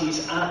now as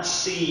he's at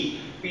sea,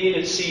 being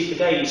at sea for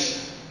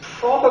days,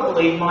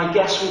 probably my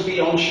guess would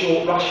be on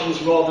short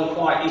rations rather than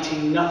quite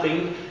eating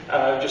nothing,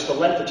 just the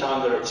length of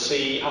time they're at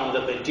sea, and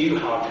that they do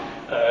have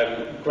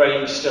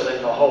grain still in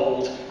the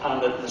hold,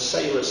 and that the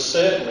sailors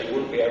certainly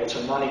wouldn't be able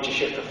to manage a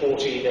ship for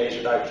 14 days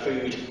without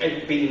food,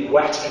 it being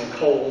wet and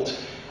cold,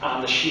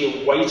 and the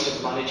sheer weight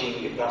of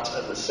managing that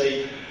at the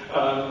sea.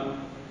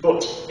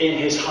 But in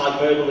his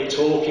hyperbole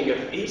talking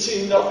of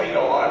eating nothing,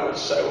 oh, I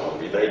was so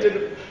hungry, they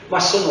didn't, my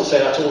son will say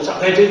that all the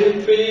time, they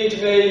didn't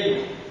feed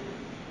me.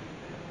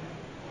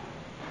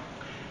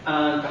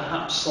 And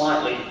perhaps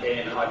slightly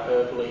in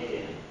hyperbole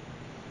here.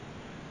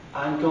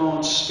 And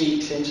God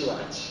speaks into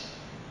that.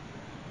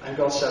 And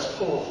God says,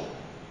 Paul,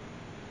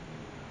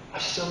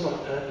 I've still got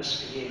a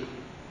purpose for you.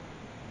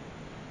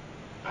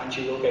 And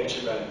you will go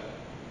to Rome.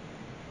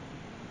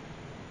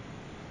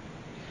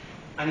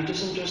 And he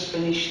doesn't just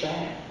finish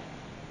there.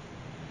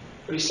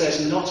 But he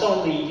says, not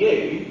only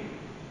you,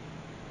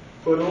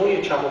 but all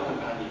your travel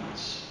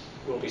companions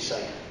will be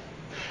saved.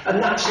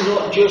 And that's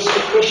not just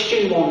the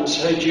Christian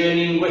ones who are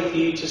journeying with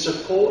you to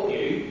support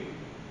you.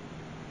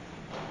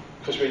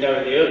 Because we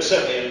know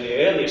certainly in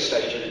the earlier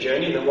stage of the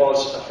journey, there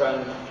was a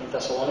friend from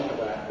Thessalonica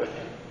there with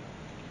him.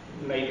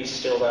 Maybe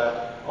still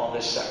there on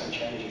this second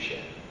change of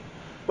ship.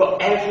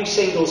 But every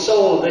single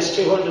soul, this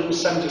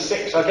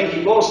 276, I think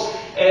it was,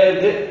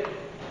 that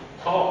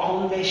are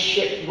on this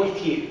ship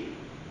with you.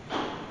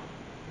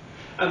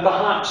 And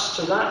perhaps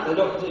to that, the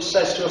doctor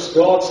says to us,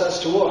 God says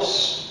to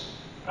us,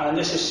 and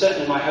this is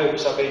certainly my hope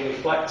as I've been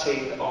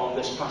reflecting on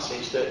this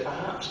passage, that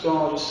perhaps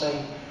God is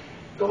saying,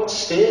 God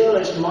still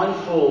is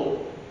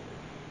mindful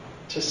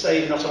to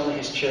save not only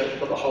his church,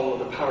 but the whole of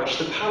the parish.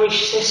 The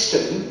parish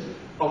system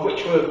on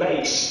which we're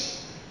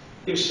based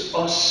gives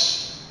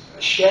us,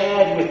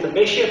 shared with the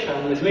bishop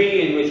and with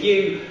me and with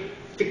you,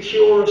 the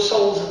cure of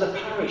souls of the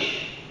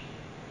parish.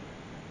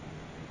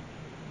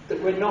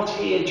 That we're not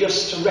here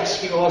just to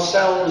rescue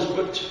ourselves,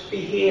 but to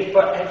be here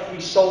for every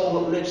soul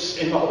that lives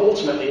in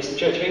ultimately as the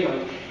Church of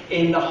England,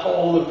 in the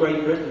whole of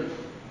Great Britain.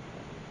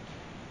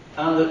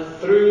 And that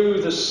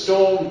through the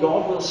storm,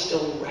 God will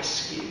still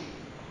rescue.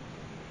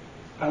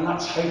 And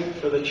that's hope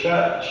for the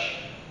church.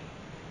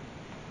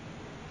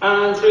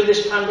 And through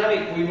this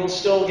pandemic, we will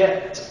still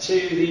get to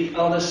the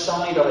other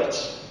side of it.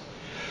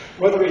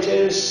 Whether it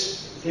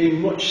is the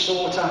much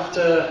sought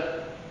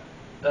after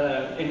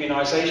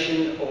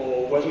immunisation,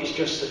 or whether it's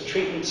just that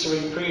treatments are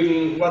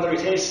improving, whether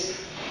it is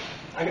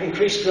an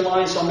increased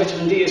reliance on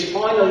vitamin D, as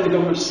finally the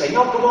government is saying,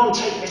 oh, come on,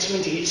 take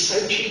vitamin D, it's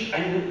so cheap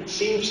and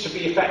seems to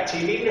be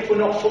effective. Even if we're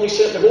not fully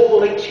certain of all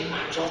the links, you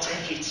might as well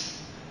take it.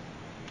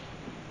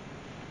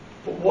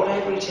 But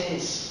whatever it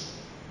is,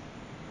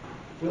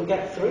 we'll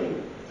get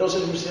through. There's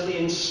a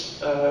resilience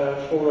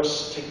for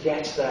us to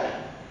get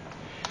there.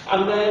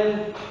 And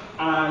then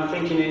I'm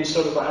thinking in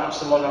sort of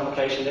perhaps the modern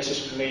application, this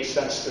is for me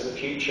sense to the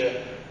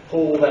future.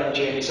 Paul then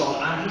journeys on,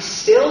 and he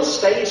still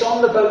stays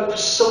on the boat for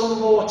some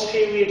more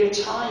period of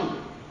time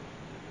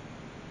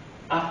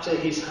after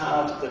he's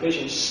had the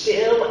vision,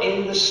 still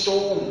in the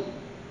storm.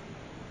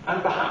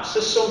 And perhaps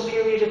there's some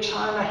period of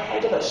time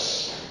ahead of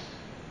us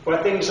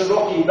where things are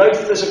rocky,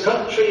 both as a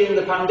country in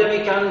the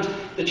pandemic and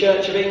the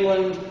Church of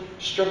England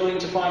struggling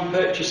to find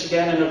purchase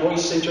again and a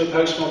voice into a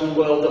postmodern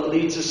world that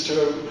leads us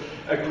to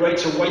a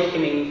great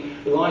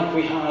awakening like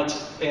we had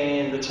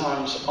in the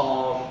times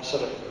of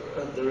sort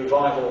of the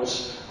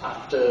revivals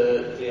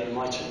after the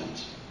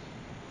Enlightenment.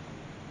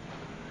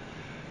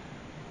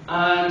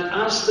 And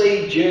as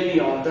they journey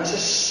on, there's a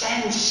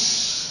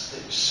sense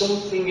that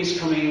something is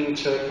coming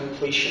to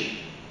completion,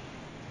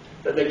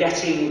 that they're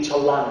getting to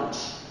land.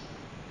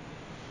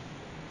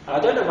 I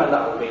don't know when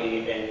that will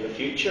be in the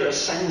future, a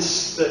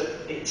sense that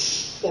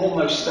it's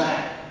almost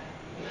there.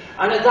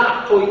 And at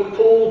that point,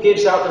 Paul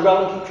gives out the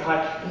relevant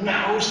cry,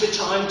 now's the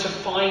time to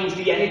find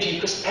the energy,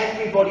 because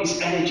everybody's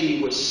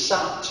energy was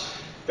sapped.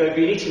 They'd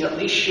been eating at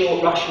least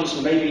short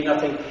rations, maybe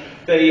nothing.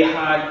 They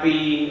had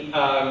been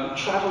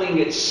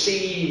travelling at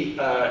sea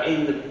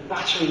in the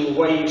battering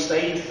waves.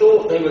 They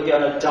thought they were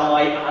going to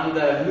die, and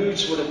their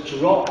moods would have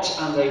dropped,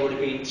 and they would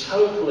have been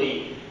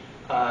totally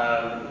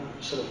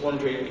sort of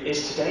wondering,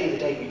 is today the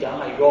day we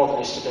die, rather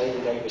than is today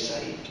the day we're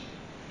saved?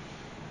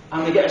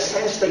 And they get a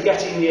sense they're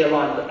getting near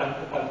land,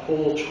 and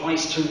Paul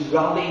tries to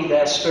rally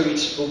their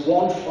spirits for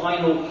one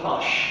final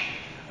push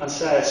and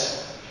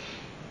says,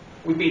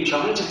 we've been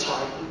trying to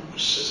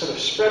sort of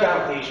spread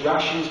out these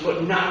rations,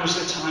 but now's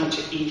the time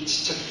to eat,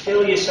 to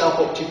fill yourself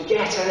up, to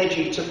get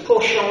energy, to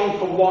push on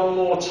for one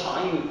more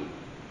time,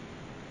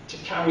 to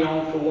carry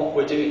on for what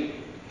we're doing.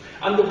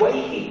 And the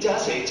way he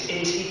does it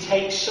is he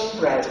takes some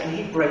bread and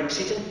he breaks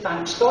it and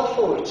thanks God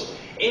for it.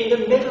 In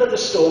the middle of the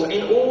storm,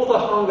 in all the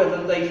hunger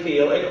that they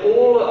feel, in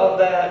all of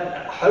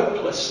their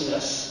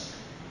hopelessness,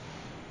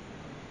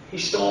 he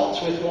starts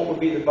with what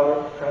would be the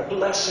Baruch prayer.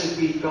 Blessed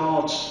be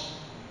God,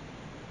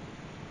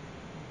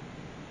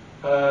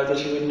 that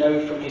he would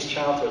know from his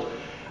childhood.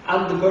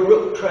 And the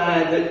Baruch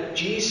prayer that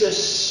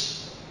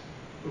Jesus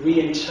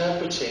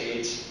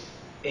reinterpreted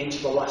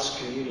into the last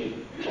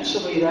communion,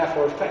 possibly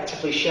therefore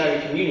effectively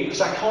sharing communion,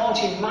 because I can't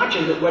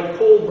imagine that when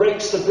Paul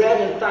breaks the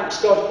bread and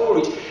thanks God for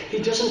it, he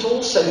doesn't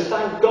also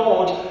thank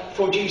God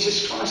for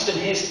Jesus Christ and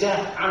his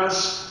death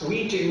as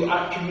we do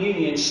at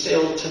communion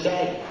still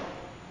today.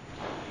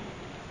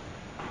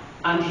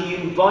 And he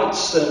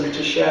invites them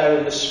to share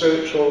in the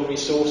spiritual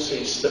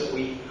resources that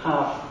we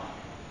have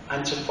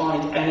and to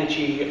find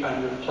energy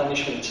and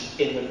replenishment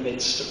in the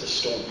midst of the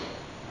storm.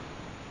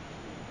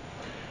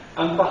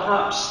 And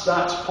perhaps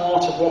that's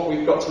part of what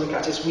we've got to look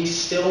at, is we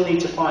still need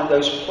to find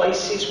those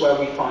places where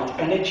we find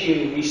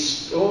energy and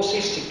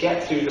resources to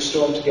get through the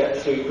storm, to get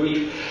through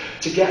grief,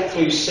 to get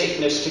through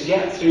sickness, to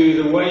get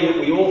through the way that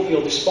we all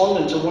feel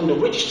despondent and wonder,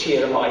 which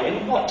tier am I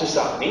in? What does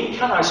that mean?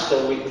 Can I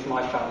still weep with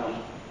my family?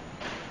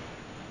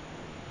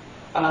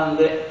 And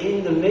that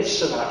in the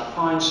midst of that,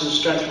 find some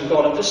strength from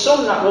God. And for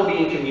some that will be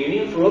in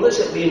communion, for others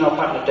it will be in our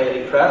pattern of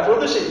daily prayer, for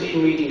others it will be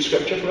in reading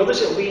scripture, for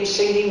others it will be in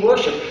singing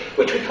worship,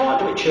 which we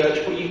can't do at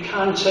church, but you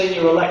can turn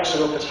your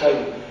Alexa up at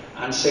home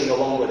and sing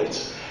along with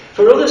it.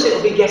 For others it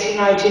will be getting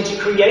out into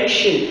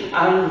creation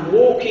and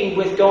walking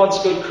with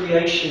God's good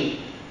creation.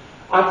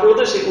 And for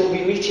others it will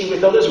be meeting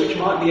with others, which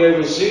might be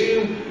over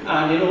Zoom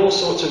and in all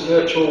sorts of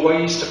virtual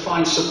ways to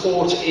find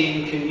support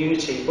in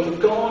community. But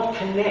God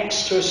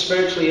connects to us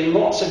spiritually in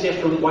lots of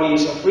different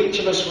ways, and for each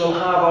of us we'll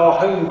have our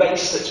home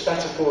base that's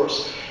better for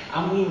us.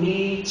 And we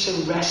need to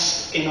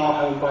rest in our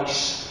home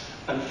base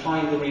and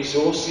find the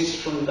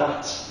resources from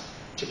that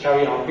to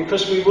carry on,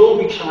 because we will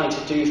be trying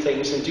to do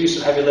things and do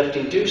some heavy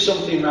lifting, do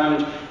something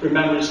around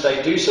Remembrance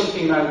Day, do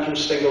something around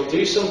Christmas,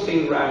 do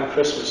something around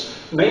Christmas,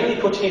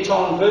 mainly putting it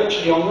on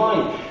virtually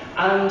online.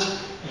 And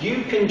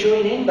you can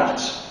join in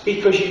that,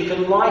 because you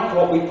can like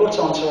what we put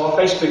onto our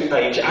Facebook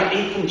page and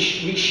even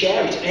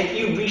reshare it. And if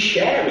you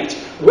reshare it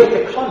with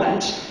a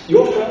comment,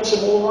 your friends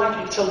are more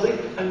likely to look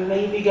and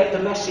maybe get the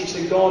message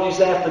that God is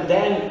there for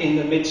them in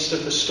the midst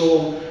of the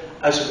storm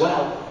as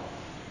well.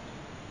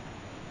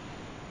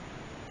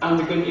 And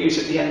the good news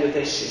at the end of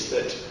this is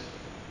that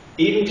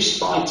even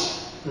despite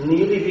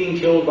nearly being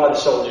killed by the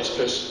soldiers,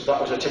 because that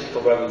was a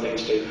typical Roman thing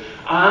to do,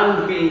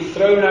 and being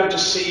thrown out to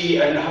sea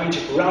and having to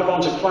grab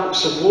onto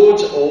planks of wood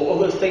or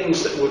other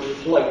things that would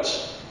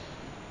float,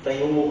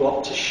 they all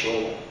got to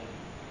shore.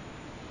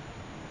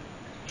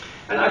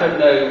 And I don't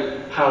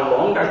know how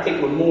long. I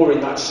think we're more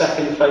in that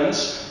second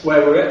phase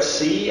where we're at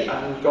sea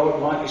and God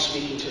might be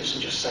speaking to us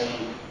and just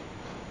saying,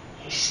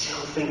 he still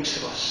thinks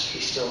of us, he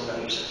still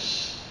knows us.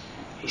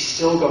 He's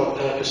still got a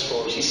purpose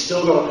for us. He's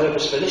still got a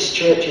purpose for this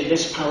church in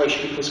this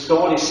parish, because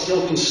God is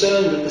still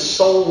concerned with the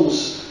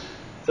souls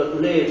that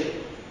live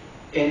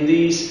in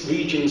these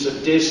regions of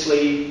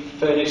Disley,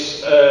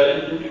 Furnace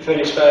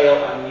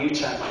Vale and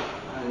Newtown,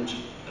 and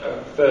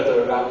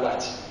further around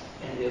that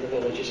in the other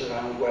villages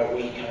around where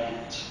we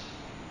connect.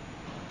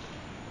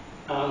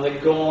 And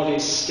that God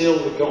is still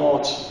the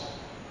God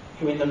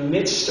who, in the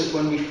midst of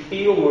when we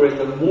feel we're in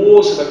the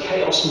maws of a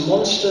chaos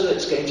monster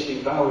that's going to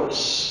devour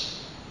us,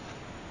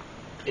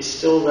 is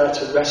still there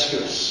to rescue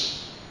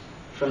us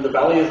from the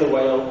belly of the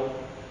whale,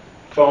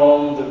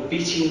 from the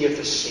beating of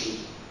the sea,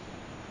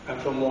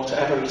 and from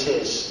whatever it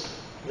is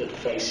that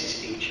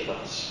faces each of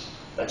us.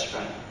 Let's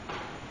pray.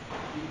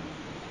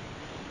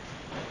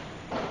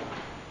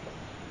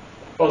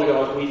 Father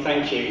God, we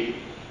thank you,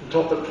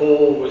 not that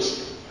Paul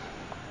was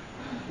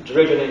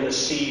driven in the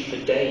sea for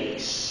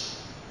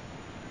days,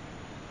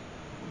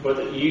 but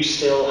that you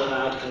still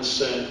had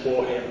concern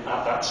for him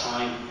at that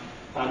time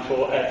and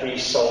for every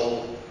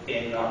soul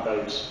in that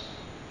boat.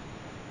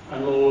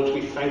 And Lord,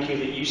 we thank you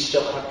that you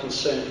still have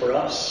concern for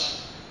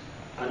us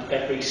and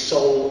every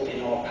soul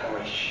in our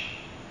parish.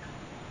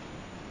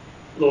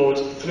 Lord,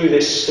 through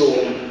this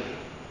storm,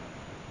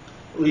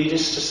 lead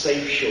us to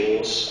safe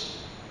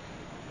shores,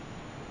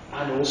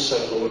 and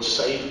also, Lord,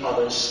 save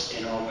others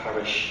in our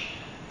parish,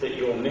 that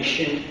your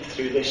mission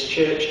through this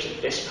church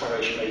to this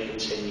parish may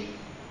continue.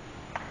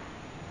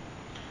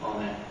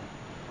 Amen.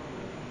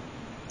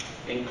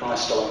 In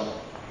Christ alone.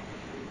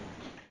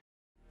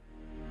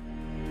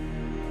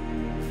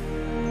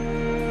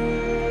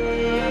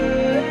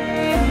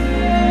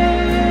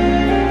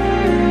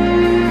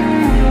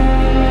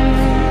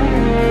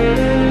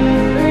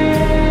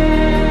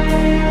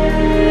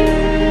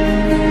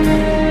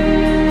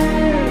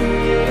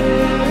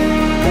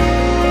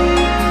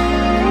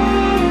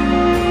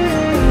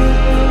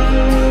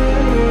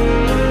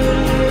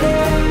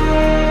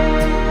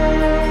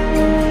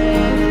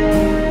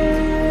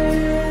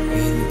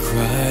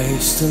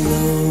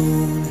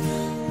 Alone,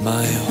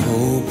 my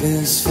hope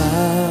is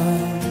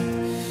found.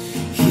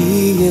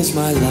 He is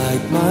my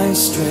light, my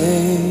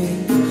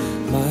strength,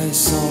 my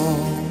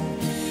song.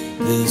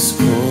 This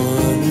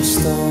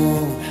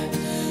cornerstone,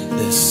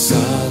 this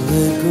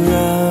solid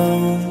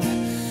ground,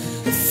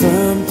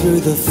 firm through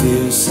the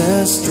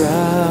fiercest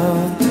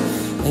drought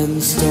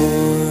and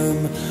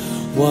storm.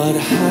 What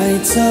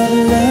heights of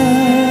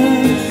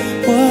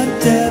love, what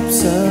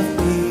depths of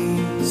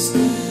peace,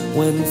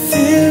 when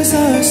fears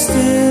are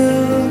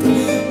stilled,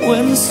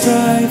 when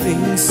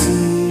striving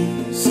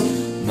cease.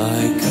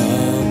 My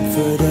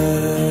comforter,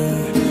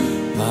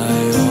 my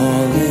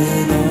all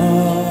in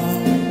all.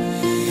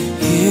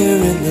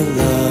 Here in the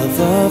love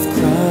of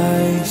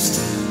Christ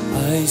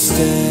I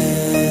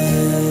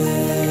stand.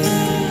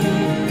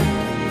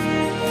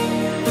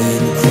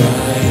 In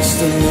Christ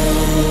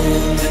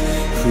alone,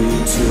 who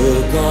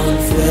took on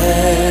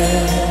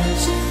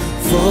flesh,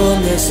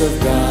 fullness of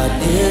God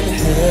in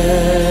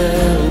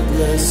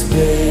helpless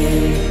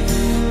babe.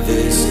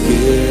 This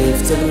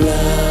gift of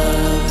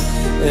love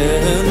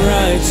and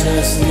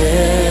righteousness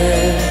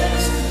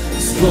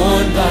is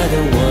borne by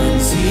the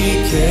ones he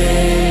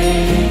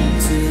came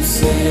to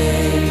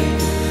save.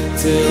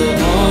 Till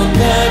on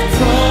that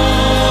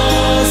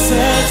cross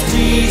as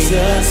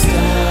Jesus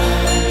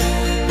died,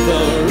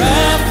 the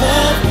wrath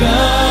of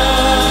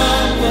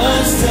God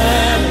was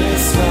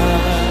satisfied.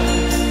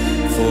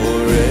 For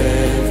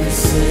every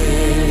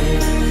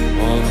sin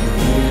on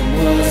whom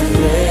was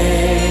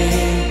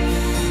laid,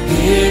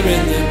 here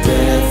in the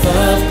death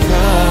of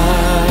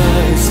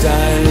Christ I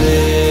live.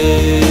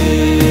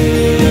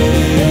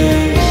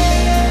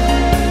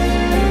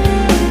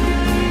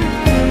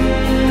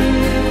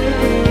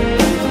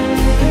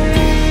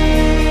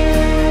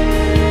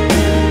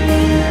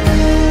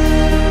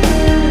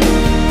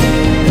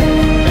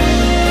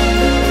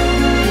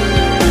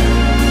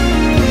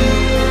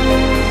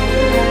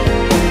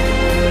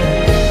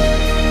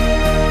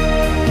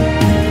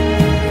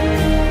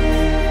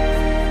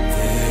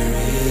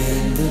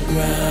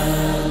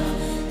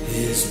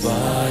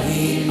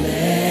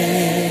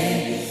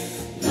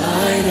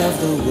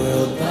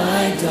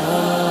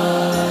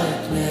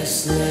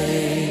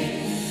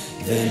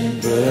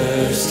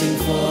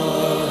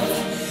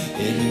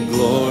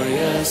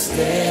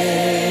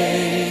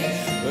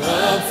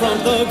 From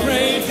the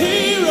grave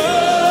he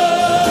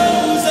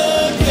rose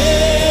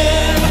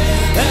again,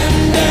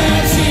 and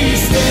as he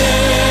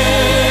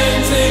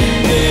stands in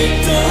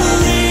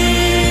victory,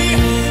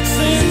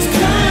 since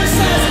Christ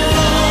has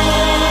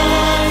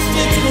lost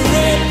its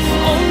grip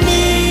on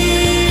me,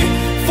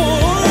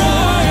 for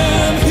I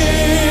am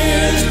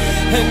his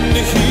and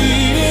he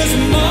is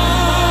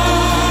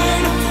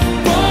mine,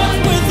 bought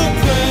with the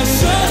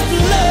precious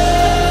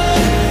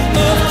blood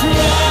of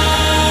Christ.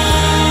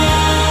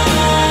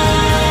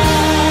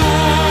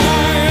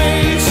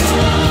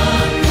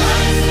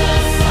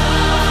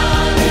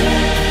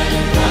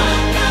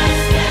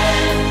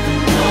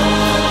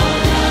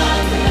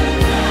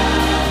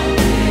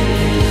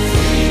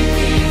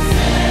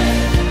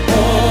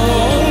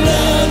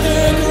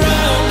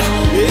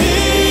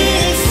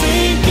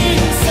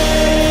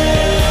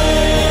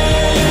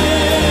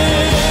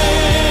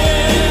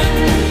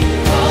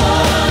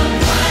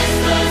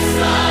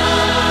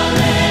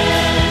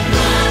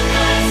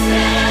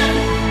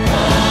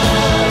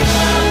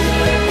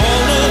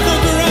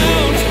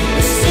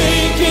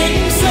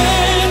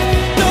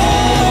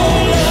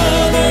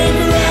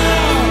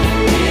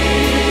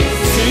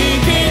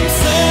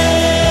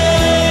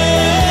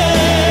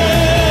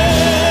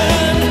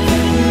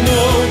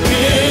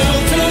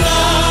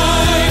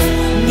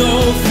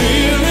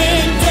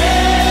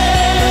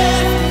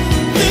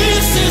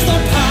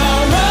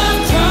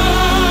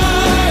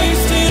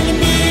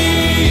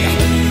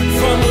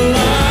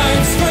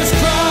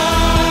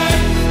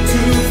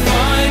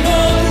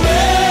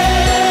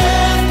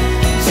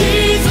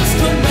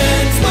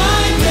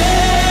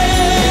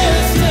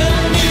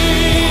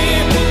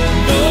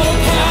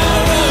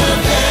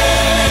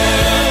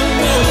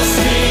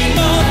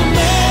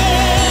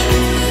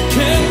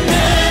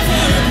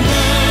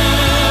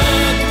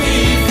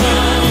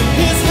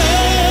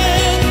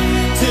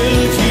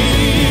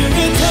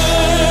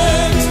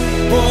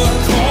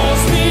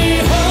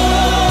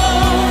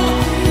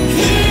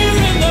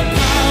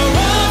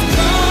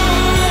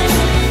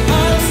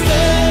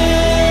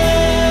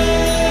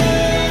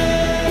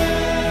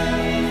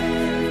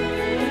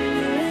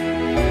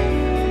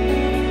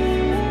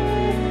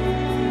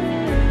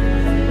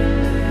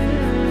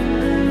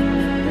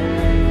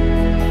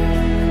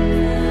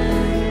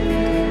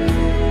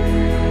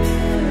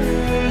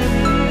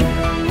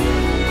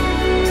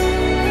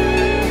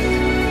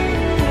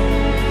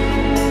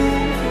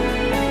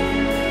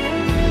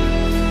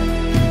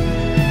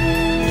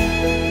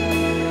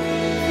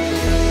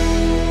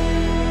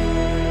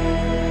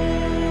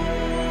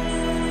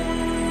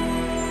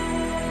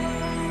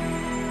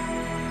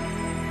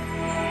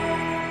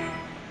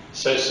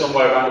 So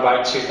somewhere around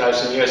about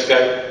 2,000 years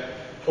ago,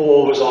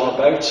 Paul was on a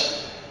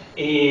boat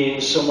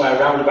in somewhere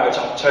around about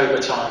October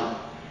time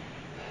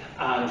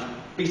and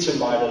beaten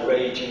by the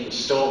raging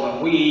storm,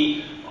 and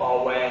we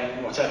are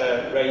when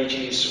whatever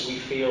rages we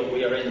feel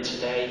we are in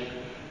today,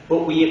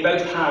 but we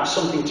both have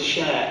something to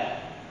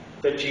share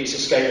that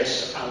Jesus gave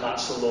us, and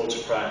that's the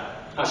Lord's Prayer.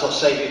 As our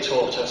Saviour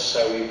taught us,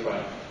 so we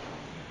pray.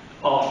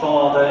 Our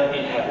Father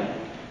in heaven,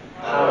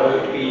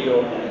 hallowed be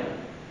your name.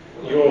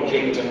 Your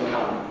kingdom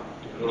come.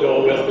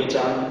 Your will be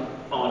done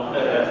on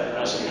earth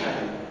as in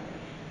heaven.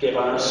 Give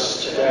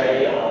us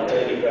today our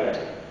daily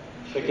bread.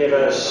 Forgive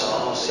us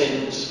our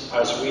sins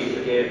as we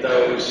forgive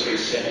those who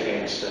sin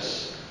against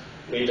us.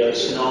 Lead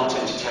us not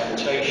into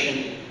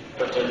temptation,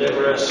 but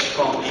deliver us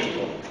from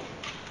evil.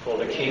 For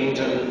the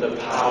kingdom, the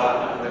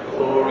power, and the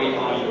glory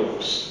are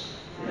yours,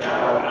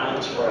 now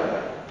and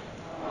forever.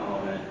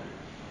 Amen.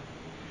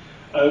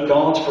 O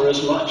God, for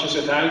as much as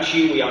without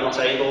you we are not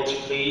able to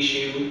please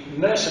you,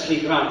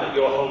 mercifully grant that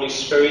your Holy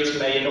Spirit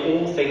may in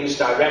all things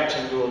direct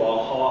and rule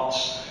our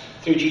hearts,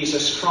 through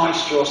Jesus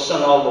Christ, your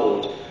Son, our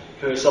Lord,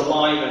 who is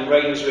alive and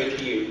reigns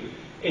with you,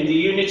 in the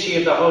unity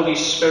of the Holy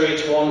Spirit,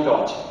 one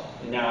God,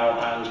 now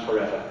and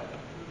forever.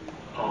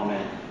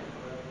 Amen.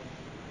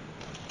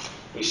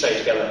 We say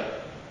together,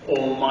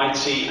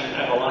 Almighty and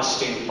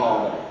everlasting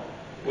Father,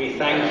 we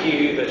thank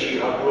you that you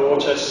have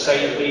brought us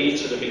safely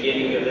to the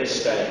beginning of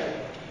this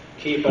day.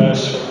 Keep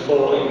us from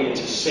falling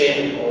into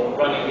sin or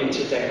running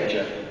into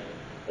danger.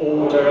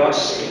 Order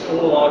us in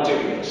all our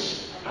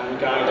doings and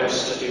guide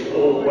us to do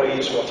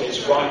always what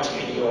is right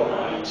in your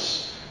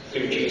eyes.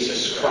 Through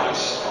Jesus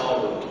Christ our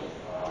Lord.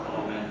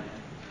 Amen.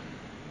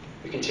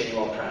 We continue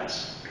our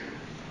prayers.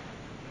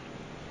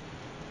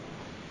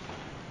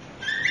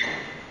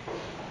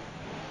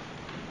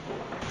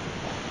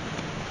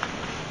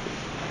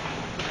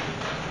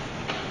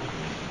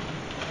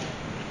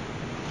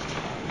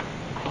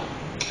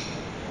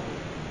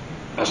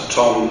 As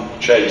Tom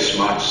Chase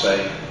might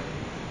say,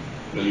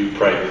 will you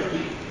pray with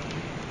me?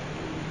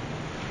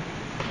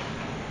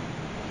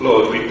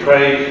 Lord, we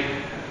pray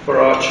for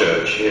our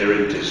church here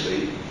in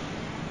Disley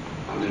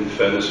and in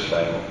Furness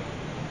Vale.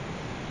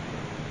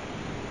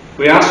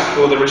 We ask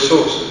for the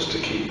resources to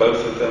keep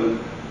both of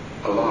them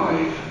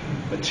alive,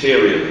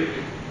 materially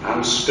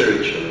and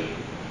spiritually.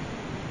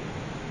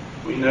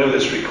 We know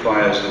this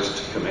requires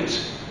us to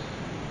commit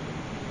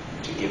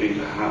to giving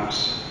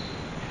perhaps,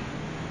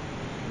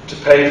 to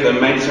pay for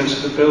the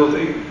maintenance of the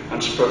building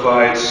and to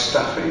provide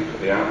staffing for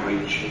the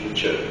outreach of the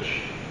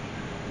church.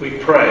 We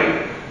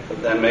pray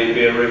that there may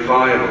be a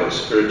revival of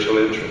spiritual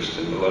interest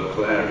in the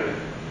local area.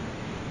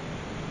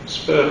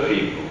 Spur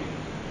people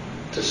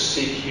to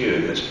seek you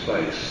in this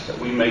place, that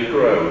we may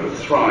grow and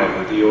thrive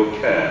under your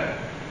care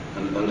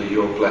and under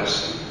your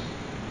blessing.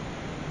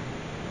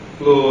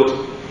 Lord,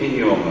 in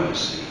your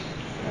mercy,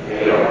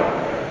 hear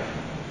our prayer.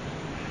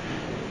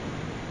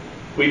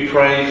 We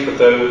pray for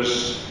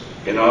those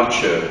in our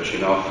church,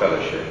 in our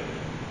fellowship,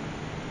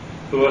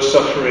 who are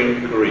suffering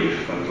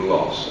grief and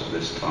loss at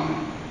this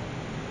time.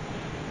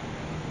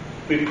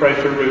 We pray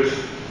for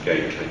Ruth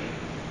Gately,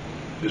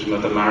 whose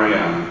mother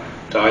Marianne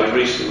died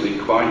recently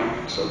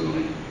quite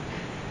suddenly.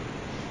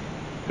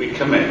 We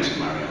commit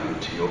Marianne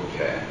to your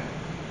care.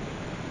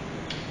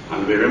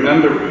 And we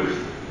remember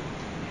Ruth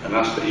and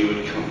ask that you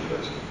would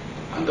comfort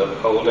and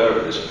uphold her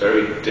at this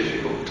very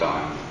difficult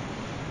time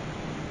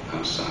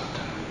and sad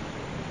time.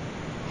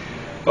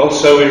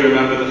 Also, we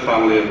remember the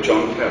family of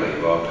John Kelly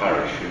of our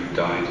parish who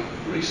died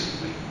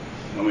recently,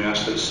 and we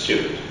ask that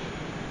Stuart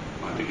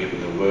might be given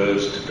the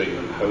words to bring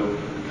them hope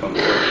and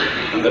comfort,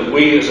 and that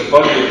we as a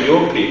body of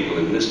your people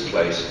in this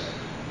place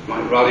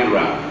might rally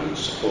round and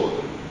support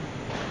them,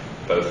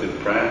 both in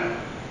prayer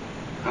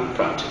and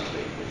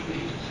practically if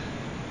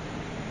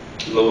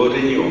needed. Lord,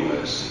 in your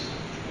mercy,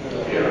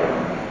 hear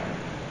our prayer.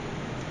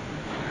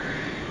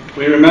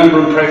 We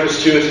remember and pray for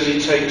Stuart as he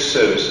takes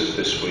services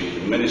this week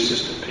and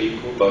ministers to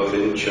people both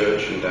in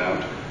church and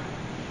out.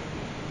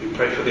 We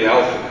pray for the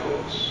Alpha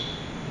course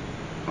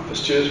and for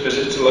Stuart's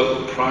visit to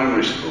local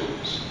primary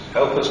schools.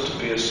 Help us to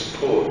be a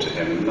support to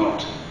him and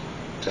not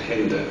to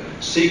hinder,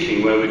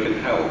 seeking where we can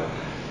help,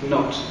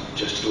 not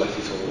just to let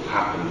it all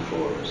happen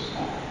for us.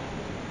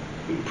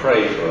 We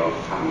pray for our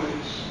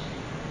families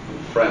and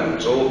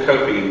friends, all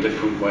coping in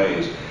different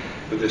ways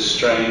with this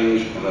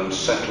strange and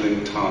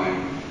unsettling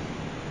time.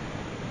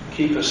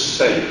 Keep us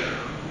safe,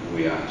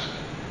 we ask,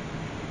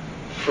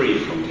 free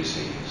from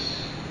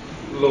disease.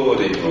 Lord,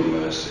 in your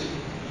mercy.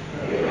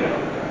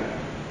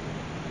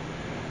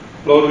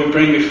 Lord, we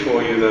bring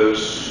before you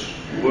those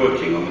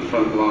working on the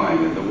front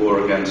line in the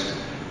war against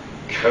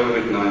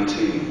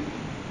COVID-19,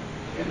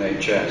 the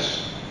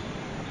NHS,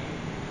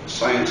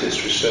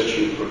 scientists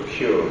researching for a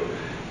cure,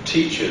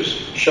 teachers,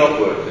 shop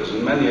workers,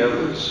 and many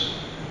others.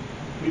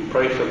 We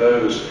pray for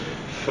those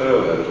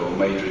furloughed or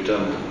made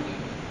redundant.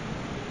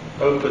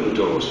 Open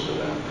doors for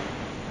them.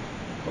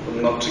 Help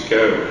them not to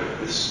go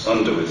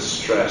under with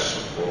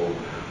stress or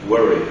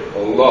worry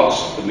or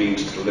loss of the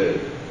means to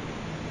live.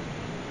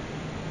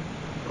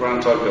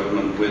 Grant our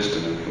government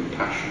wisdom and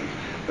compassion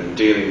when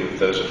dealing with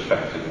those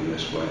affected in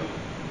this way.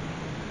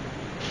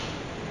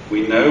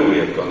 We know we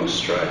have gone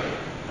astray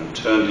and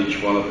turned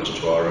each one of us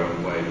to our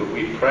own way, but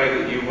we pray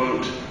that you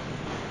won't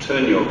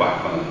turn your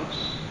back on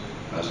us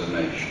as a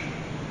nation.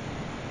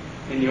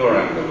 In your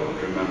anger, Lord,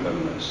 remember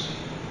mercy.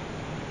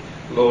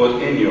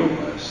 Lord, in your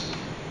mercy.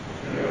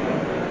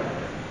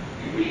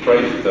 We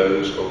pray for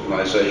those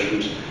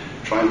organisations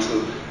trying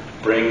to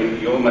bring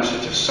your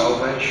message of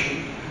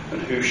salvation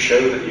and who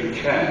show that you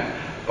care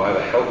by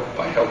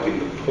helping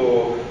the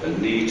poor, the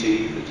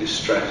needy, the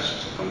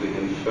distressed and the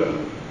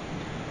infirm.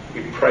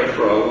 We pray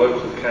for our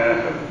local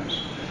care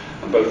homes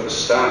and both the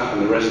staff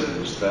and the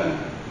residents there.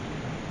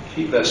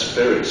 Keep their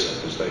spirits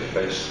up as they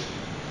face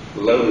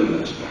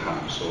loneliness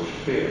perhaps or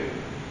fear.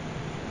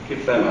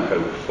 Give them a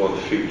hope for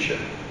the future.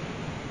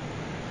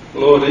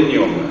 Lord, in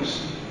your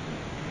mercy.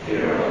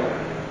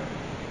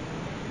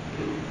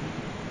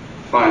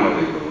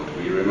 Finally, Lord,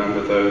 we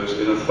remember those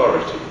in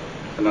authority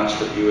and ask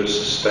that you would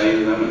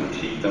sustain them and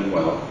keep them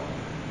well.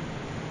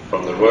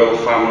 From the royal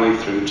family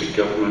through to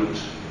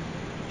government,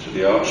 to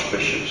the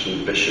archbishops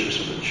and bishops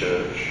of the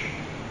church,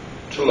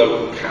 to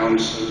local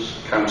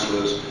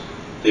councillors,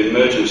 the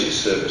emergency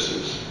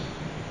services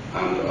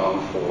and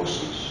armed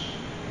forces.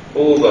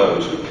 All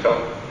those who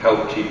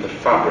help keep the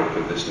fabric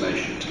of this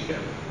nation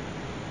together.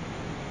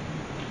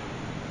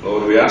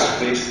 Lord, we ask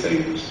these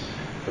things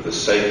for the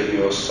sake of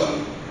your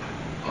Son,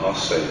 our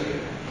Saviour,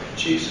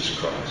 Jesus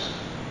Christ.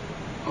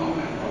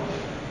 Amen.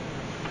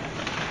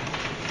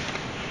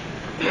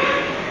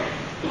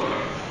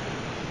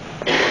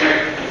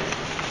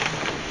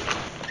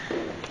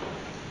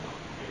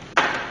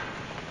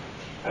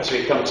 As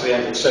we come to the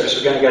end of the service,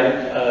 we're going to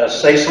again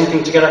say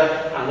something together,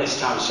 and this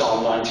time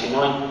Psalm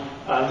 99.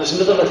 There's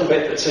another little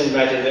bit that's in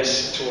red in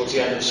this towards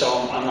the end of the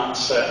psalm, and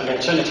that's an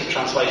alternative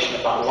translation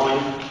of that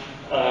line.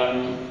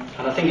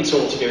 And I think it's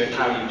all to do with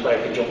how you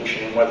play a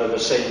conjunction and whether the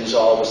sins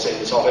are the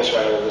sins of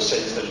Israel or the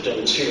sins that are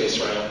done to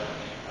Israel.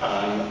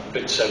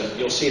 But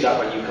you'll see that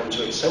when you come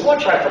to it. So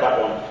watch out for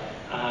that one,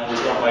 and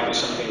that might be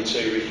something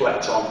to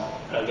reflect on,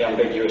 the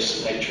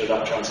ambiguous nature of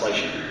that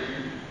translation.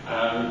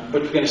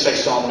 But we're going to say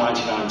Psalm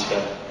 99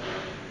 together.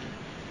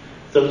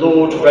 The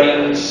Lord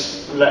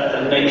reigns, let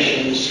the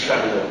nations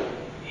tremble.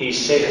 He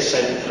sits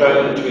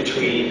enthroned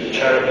between the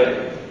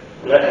cherubim,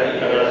 let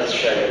the earth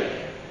shake.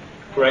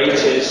 Great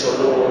is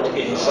the Lord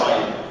in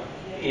Zion.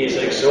 He is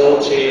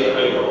exalted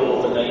over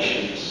all the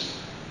nations.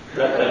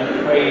 Let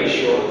them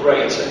praise your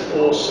great and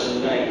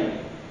awesome name.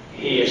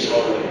 He is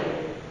holy.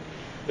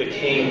 The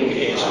King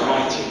is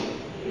mighty.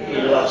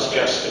 He loves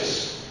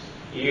justice.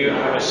 You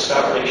have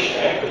established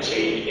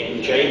equity.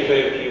 In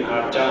Jacob you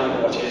have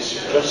done what is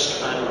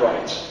just and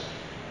right.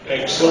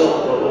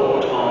 Exalt the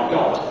Lord our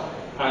God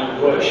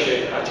and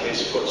worship at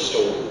his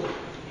footstool.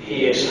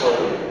 He is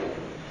holy.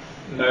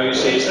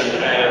 Moses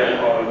and Aaron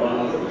are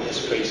among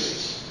his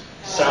priests.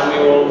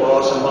 Samuel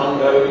was among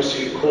those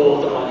who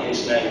called on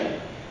his name.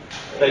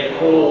 They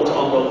called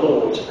on the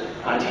Lord,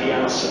 and he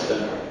answered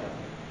them.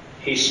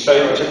 He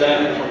spoke to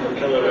them from the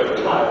pillar of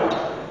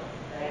cloud.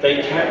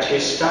 They kept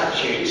his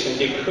statutes and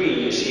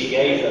decrees he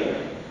gave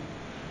them.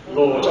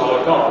 Lord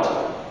our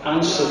God,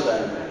 answer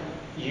them.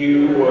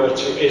 You were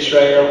to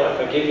Israel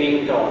a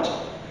forgiving God,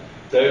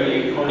 though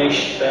you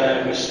punished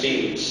their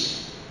misdeeds.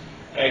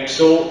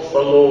 Exalt the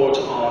Lord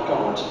our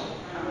God,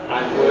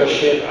 and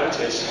worship at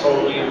his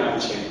holy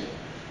mountain,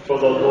 for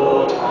the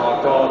Lord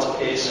our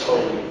God is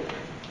holy.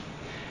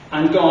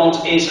 And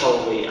God is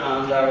holy,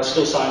 and there are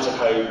still signs of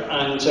hope.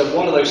 And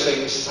one of those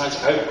things, signs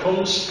of hope,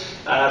 comes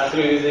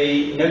through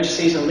the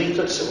notices and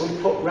leaflets that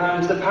we put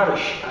round the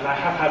parish. And I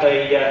have had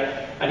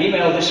an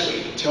email this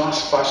week to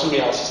ask by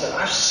somebody else who said,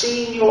 I've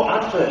seen your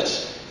advert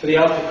for the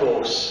Alpha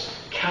course.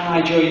 Can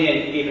I join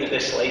in even at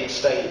this late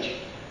stage?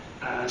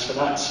 And so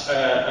that's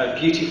a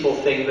beautiful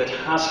thing that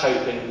has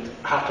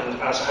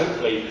happened as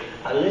hopefully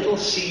a little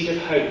seed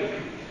of hope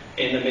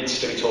in the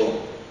midst of it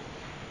all.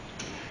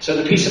 So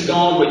the peace of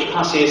God, which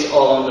passes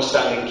all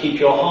understanding, keep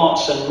your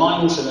hearts and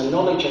minds in the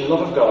knowledge and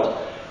love of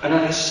God, and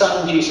of his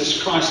Son,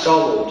 Jesus Christ our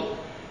Lord.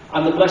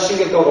 And the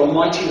blessing of God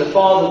Almighty, the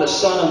Father, the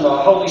Son, and the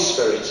Holy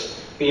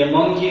Spirit be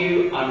among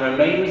you and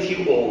remain with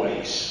you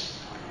always.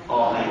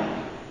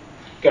 Amen.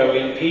 Go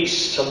in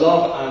peace to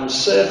love and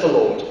serve the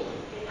Lord.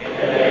 In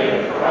the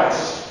name of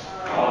Christ.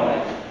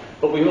 Amen.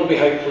 But we will be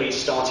hopefully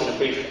starting a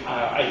brief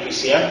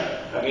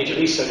APCM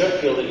immediately, so don't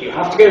feel that you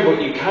have to go,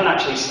 but you can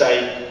actually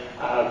stay.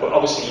 But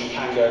obviously you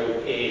can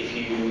go if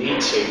you need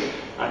to.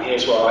 And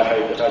here's where I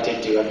hope that I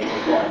did do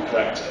everything quite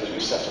correct as we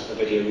set up the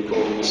video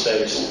recording the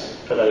service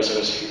for those of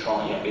us who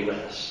can't yet be with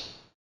us.